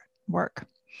ancestor work.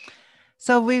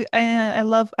 So I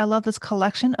love this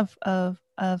collection of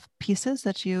pieces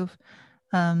that you've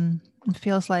it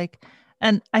feels like,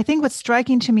 and I think what's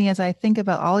striking to me as I think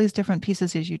about all these different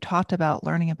pieces is you talked about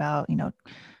learning about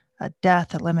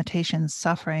death, limitations,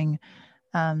 suffering,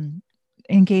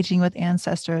 engaging with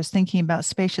ancestors, thinking about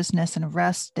spaciousness and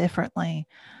rest differently.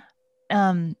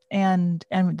 And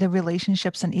the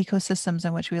relationships and ecosystems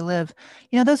in which we live,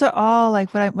 those are all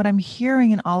like what I'm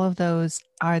hearing in all of those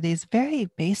are these very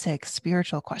basic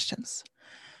spiritual questions.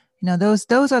 Those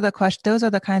are the questions. Those are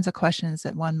the kinds of questions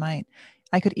that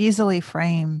I could easily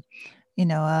frame,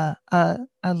 a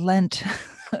Lent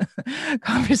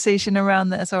conversation around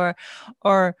this, or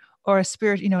a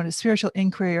spiritual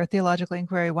inquiry or theological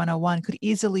inquiry 101 could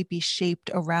easily be shaped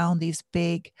around these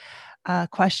big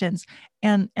questions.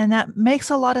 And that makes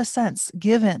a lot of sense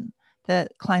given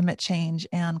that climate change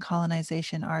and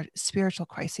colonization are spiritual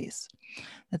crises.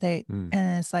 And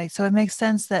it's like, so it makes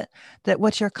sense that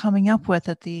what you're coming up with,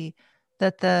 that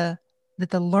the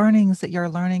learnings that your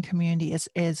learning community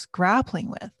is grappling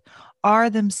with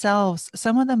are themselves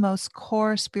some of the most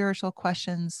core spiritual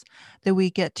questions that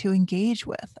we get to engage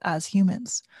with as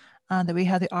humans, that we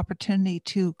have the opportunity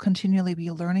to continually be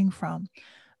learning from.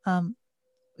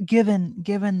 Given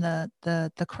the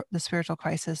spiritual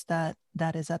crisis that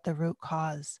is at the root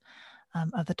cause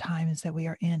of the times that we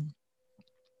are in,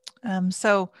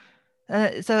 so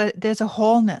there's a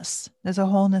wholeness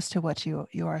to what you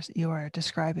are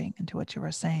describing and to what you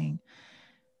are saying,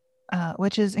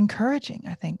 which is encouraging,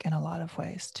 I think, in a lot of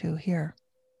ways to hear.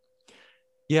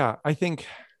 Yeah, I think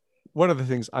one of the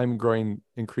things I'm growing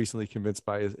increasingly convinced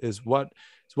by is what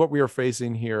we are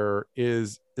facing here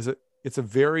is it's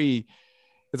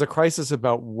a crisis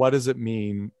about what does it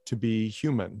mean to be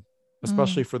human,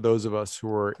 especially for those of us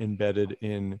who are embedded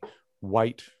in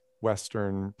white,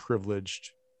 Western,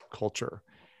 privileged culture.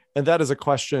 And that is a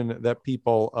question that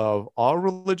people of all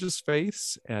religious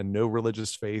faiths and no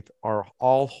religious faith are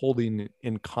all holding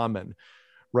in common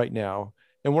right now.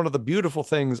 And one of the beautiful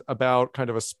things about kind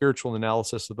of a spiritual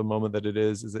analysis of the moment that it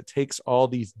is it takes all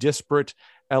these disparate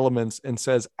elements and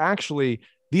says, actually,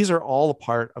 these are all a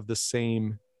part of the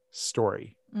same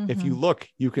story. If you look,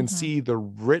 you can see the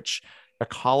rich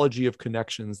ecology of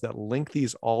connections that link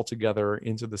these all together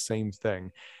into the same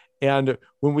thing. And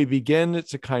when we begin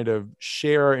to kind of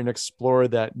share and explore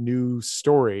that new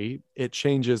story, it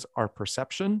changes our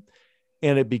perception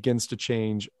and it begins to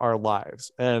change our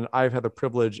lives. And I've had the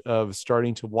privilege of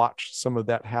starting to watch some of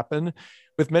that happen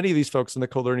with many of these folks in the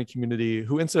co-learning community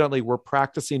who incidentally were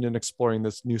practicing and exploring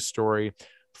this new story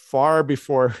far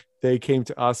before they came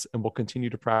to us, and will continue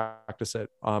to practice it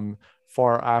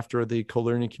far after the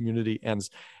co-learning community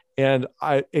ends. And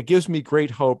it gives me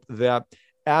great hope that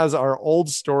as our old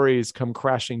stories come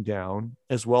crashing down,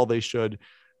 as well they should,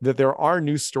 that there are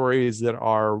new stories that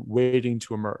are waiting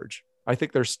to emerge. I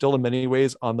think they're still in many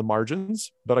ways on the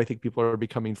margins, but I think people are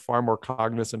becoming far more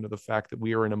cognizant of the fact that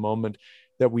we are in a moment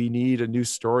that we need a new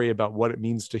story about what it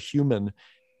means to human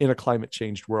in a climate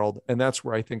changed world. And that's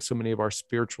where I think so many of our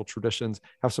spiritual traditions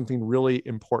have something really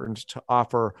important to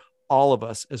offer all of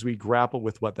us as we grapple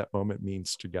with what that moment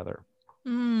means together.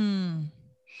 Mm.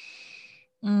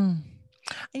 Mm.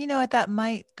 You know what,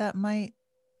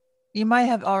 you might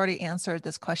have already answered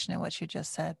this question in what you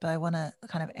just said, but I want to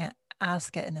kind of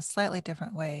ask it in a slightly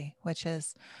different way, which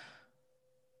is,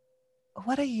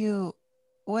 what are you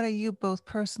both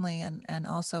personally and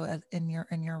also in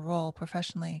your role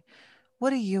professionally,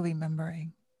 what are you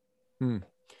remembering?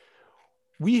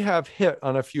 We have hit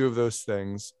on a few of those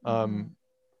things.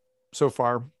 So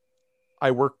far,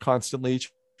 I work constantly to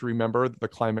remember that the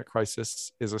climate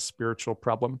crisis is a spiritual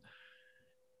problem.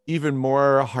 Even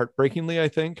more heartbreakingly, I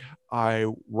think, I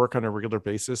work on a regular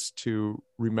basis to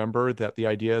remember that the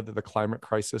idea that the climate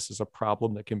crisis is a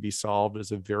problem that can be solved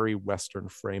is a very Western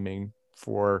framing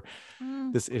for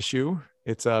this issue.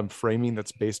 It's a framing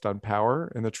that's based on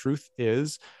power. And the truth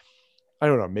is, I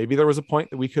don't know, maybe there was a point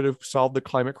that we could have solved the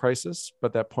climate crisis,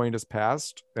 but that point has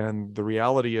passed. And the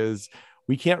reality is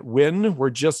we can't win. We're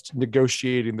just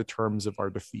negotiating the terms of our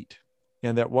defeat.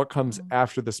 And that what comes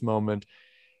after this moment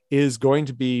is going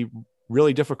to be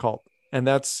really difficult. And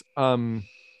that's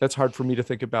hard for me to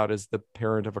think about as the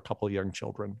parent of a couple of young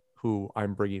children who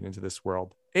I'm bringing into this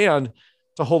world. And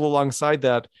to hold alongside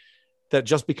that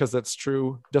just because that's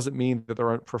true doesn't mean that there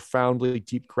aren't profoundly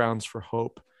deep grounds for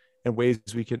hope and ways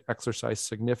we can exercise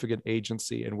significant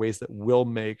agency in ways that will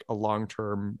make a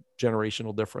long-term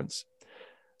generational difference.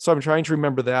 So I'm trying to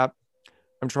remember that.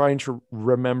 I'm trying to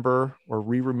remember or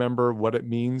re-remember what it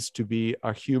means to be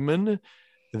a human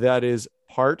that is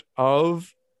part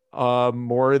of a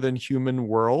more than human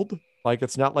world. Like,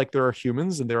 it's not like there are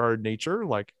humans and there are nature.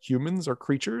 Like, humans are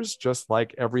creatures just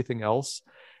like everything else.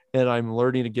 And I'm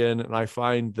learning again, and I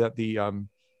find that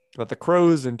the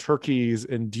crows and turkeys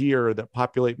and deer that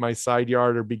populate my side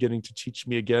yard are beginning to teach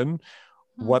me again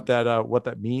what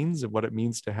that means and what it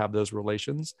means to have those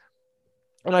relations.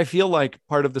 And I feel like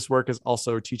part of this work is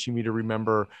also teaching me to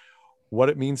remember what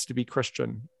it means to be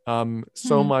Christian.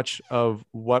 So much of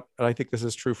what, and I think this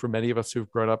is true for many of us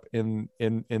who've grown up in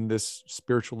this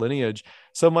spiritual lineage,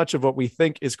 so much of what we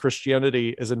think is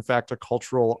Christianity is in fact a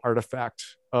cultural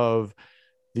artifact of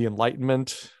the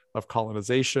Enlightenment, of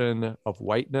colonization, of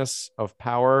whiteness, of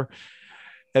power.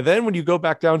 And then when you go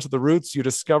back down to the roots, you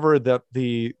discover that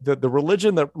the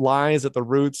religion that lies at the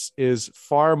roots is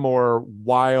far more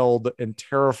wild and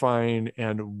terrifying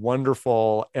and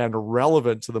wonderful and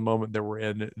relevant to the moment that we're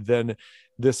in than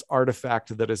this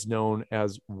artifact that is known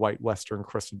as white Western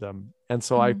Christendom. And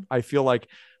so I feel like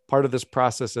part of this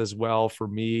process as well for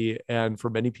me and for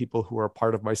many people who are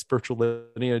part of my spiritual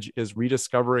lineage is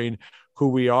rediscovering who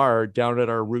we are down at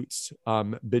our roots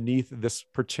beneath this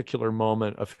particular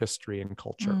moment of history and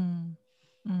culture.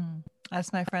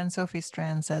 As my friend Sophie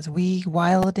Strand says, we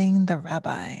wilding the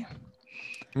rabbi.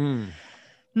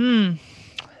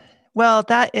 Well,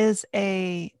 that is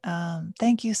a,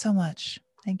 thank you so much.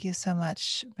 Thank you so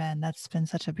much, Ben. That's been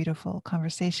such a beautiful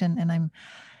conversation. And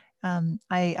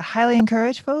I highly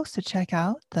encourage folks to check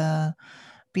out the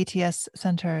BTS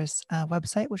Center's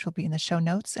website, which will be in the show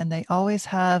notes. And they always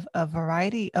have a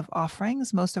variety of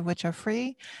offerings, most of which are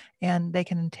free, and they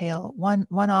can entail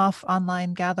one-off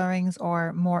online gatherings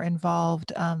or more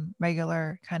involved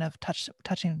regular kind of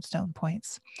touching stone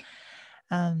points.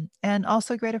 And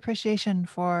also great appreciation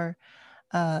for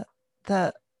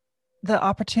the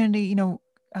opportunity. You know,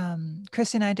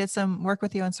 Christy and I did some work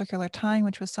with you on circular time,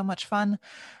 which was so much fun.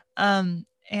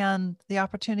 And the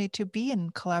opportunity to be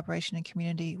in collaboration and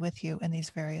community with you in these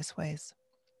various ways.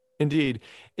 Indeed.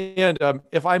 And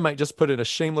if I might just put in a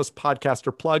shameless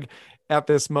podcaster plug at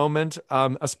this moment,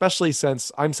 especially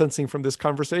since I'm sensing from this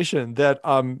conversation that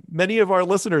many of our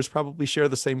listeners probably share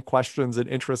the same questions and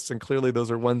interests, and clearly those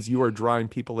are ones you are drawing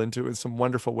people into in some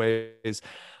wonderful ways.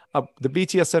 The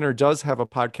BTS Center does have a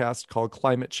podcast called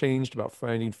Climate Changed about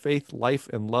finding faith, life,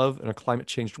 and love in a climate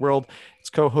changed world. It's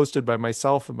co-hosted by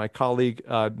myself and my colleague,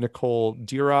 Nicole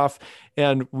Dieroff.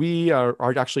 And we are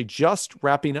actually just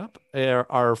wrapping up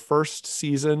our first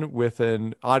season with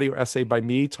an audio essay by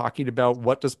me talking about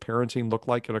what does parenting look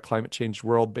like in a climate changed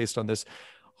world based on this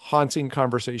haunting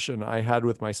conversation I had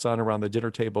with my son around the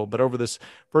dinner table. But over this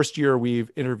first year,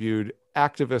 we've interviewed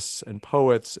activists and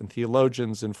poets and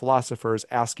theologians and philosophers,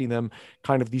 asking them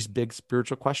kind of these big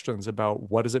spiritual questions about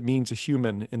what does it mean to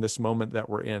human in this moment that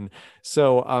we're in.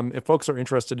 So if folks are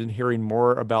interested in hearing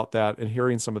more about that and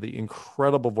hearing some of the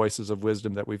incredible voices of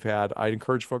wisdom that we've had, I'd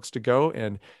encourage folks to go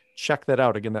and check that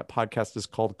out. Again, that podcast is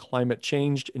called Climate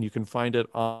Changed, and you can find it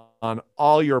on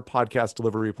all your podcast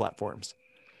delivery platforms.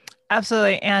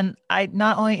 Absolutely. And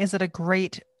not only is it a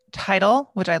great title,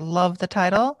 which I love the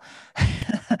title,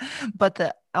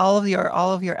 but all of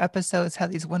your episodes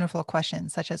have these wonderful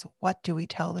questions, such as what do we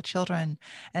tell the children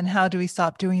and how do we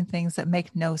stop doing things that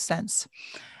make no sense?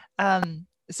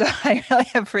 So I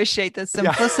really appreciate the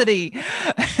simplicity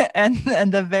and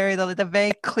the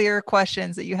very clear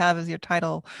questions that you have as your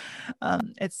title.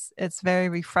 It's very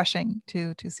refreshing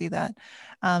to see that.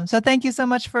 So thank you so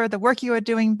much for the work you are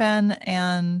doing, Ben,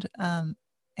 and I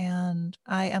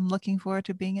am looking forward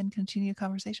to being in continued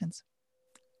conversations.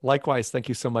 Likewise, thank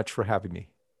you so much for having me.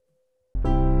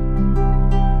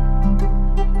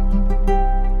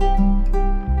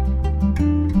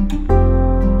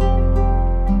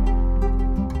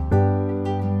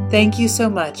 Thank you so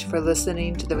much for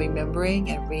listening to the Remembering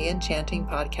and Reenchanting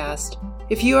podcast.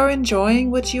 If you are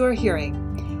enjoying what you are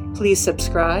hearing, please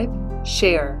subscribe,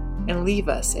 share, and leave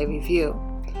us a review.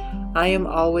 I am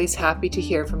always happy to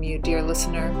hear from you, dear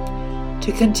listener,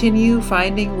 to continue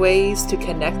finding ways to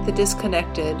connect the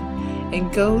disconnected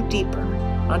and go deeper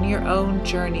on your own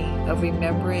journey of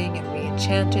remembering and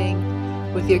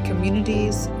reenchanting with your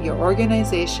communities, your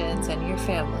organizations, and your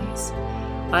families.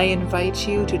 I invite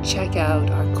you to check out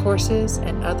our courses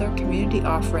and other community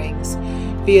offerings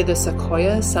via the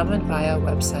Sequoia Summit Via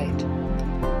website.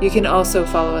 You can also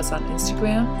follow us on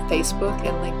Instagram, Facebook,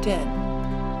 and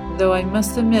LinkedIn. Though I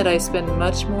must admit I spend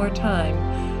much more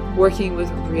time working with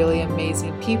really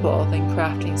amazing people than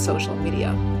crafting social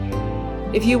media.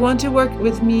 If you want to work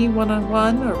with me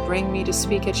one-on-one or bring me to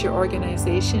speak at your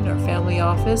organization or family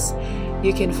office,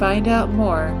 you can find out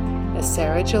more at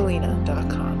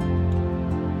sarahjolina.com.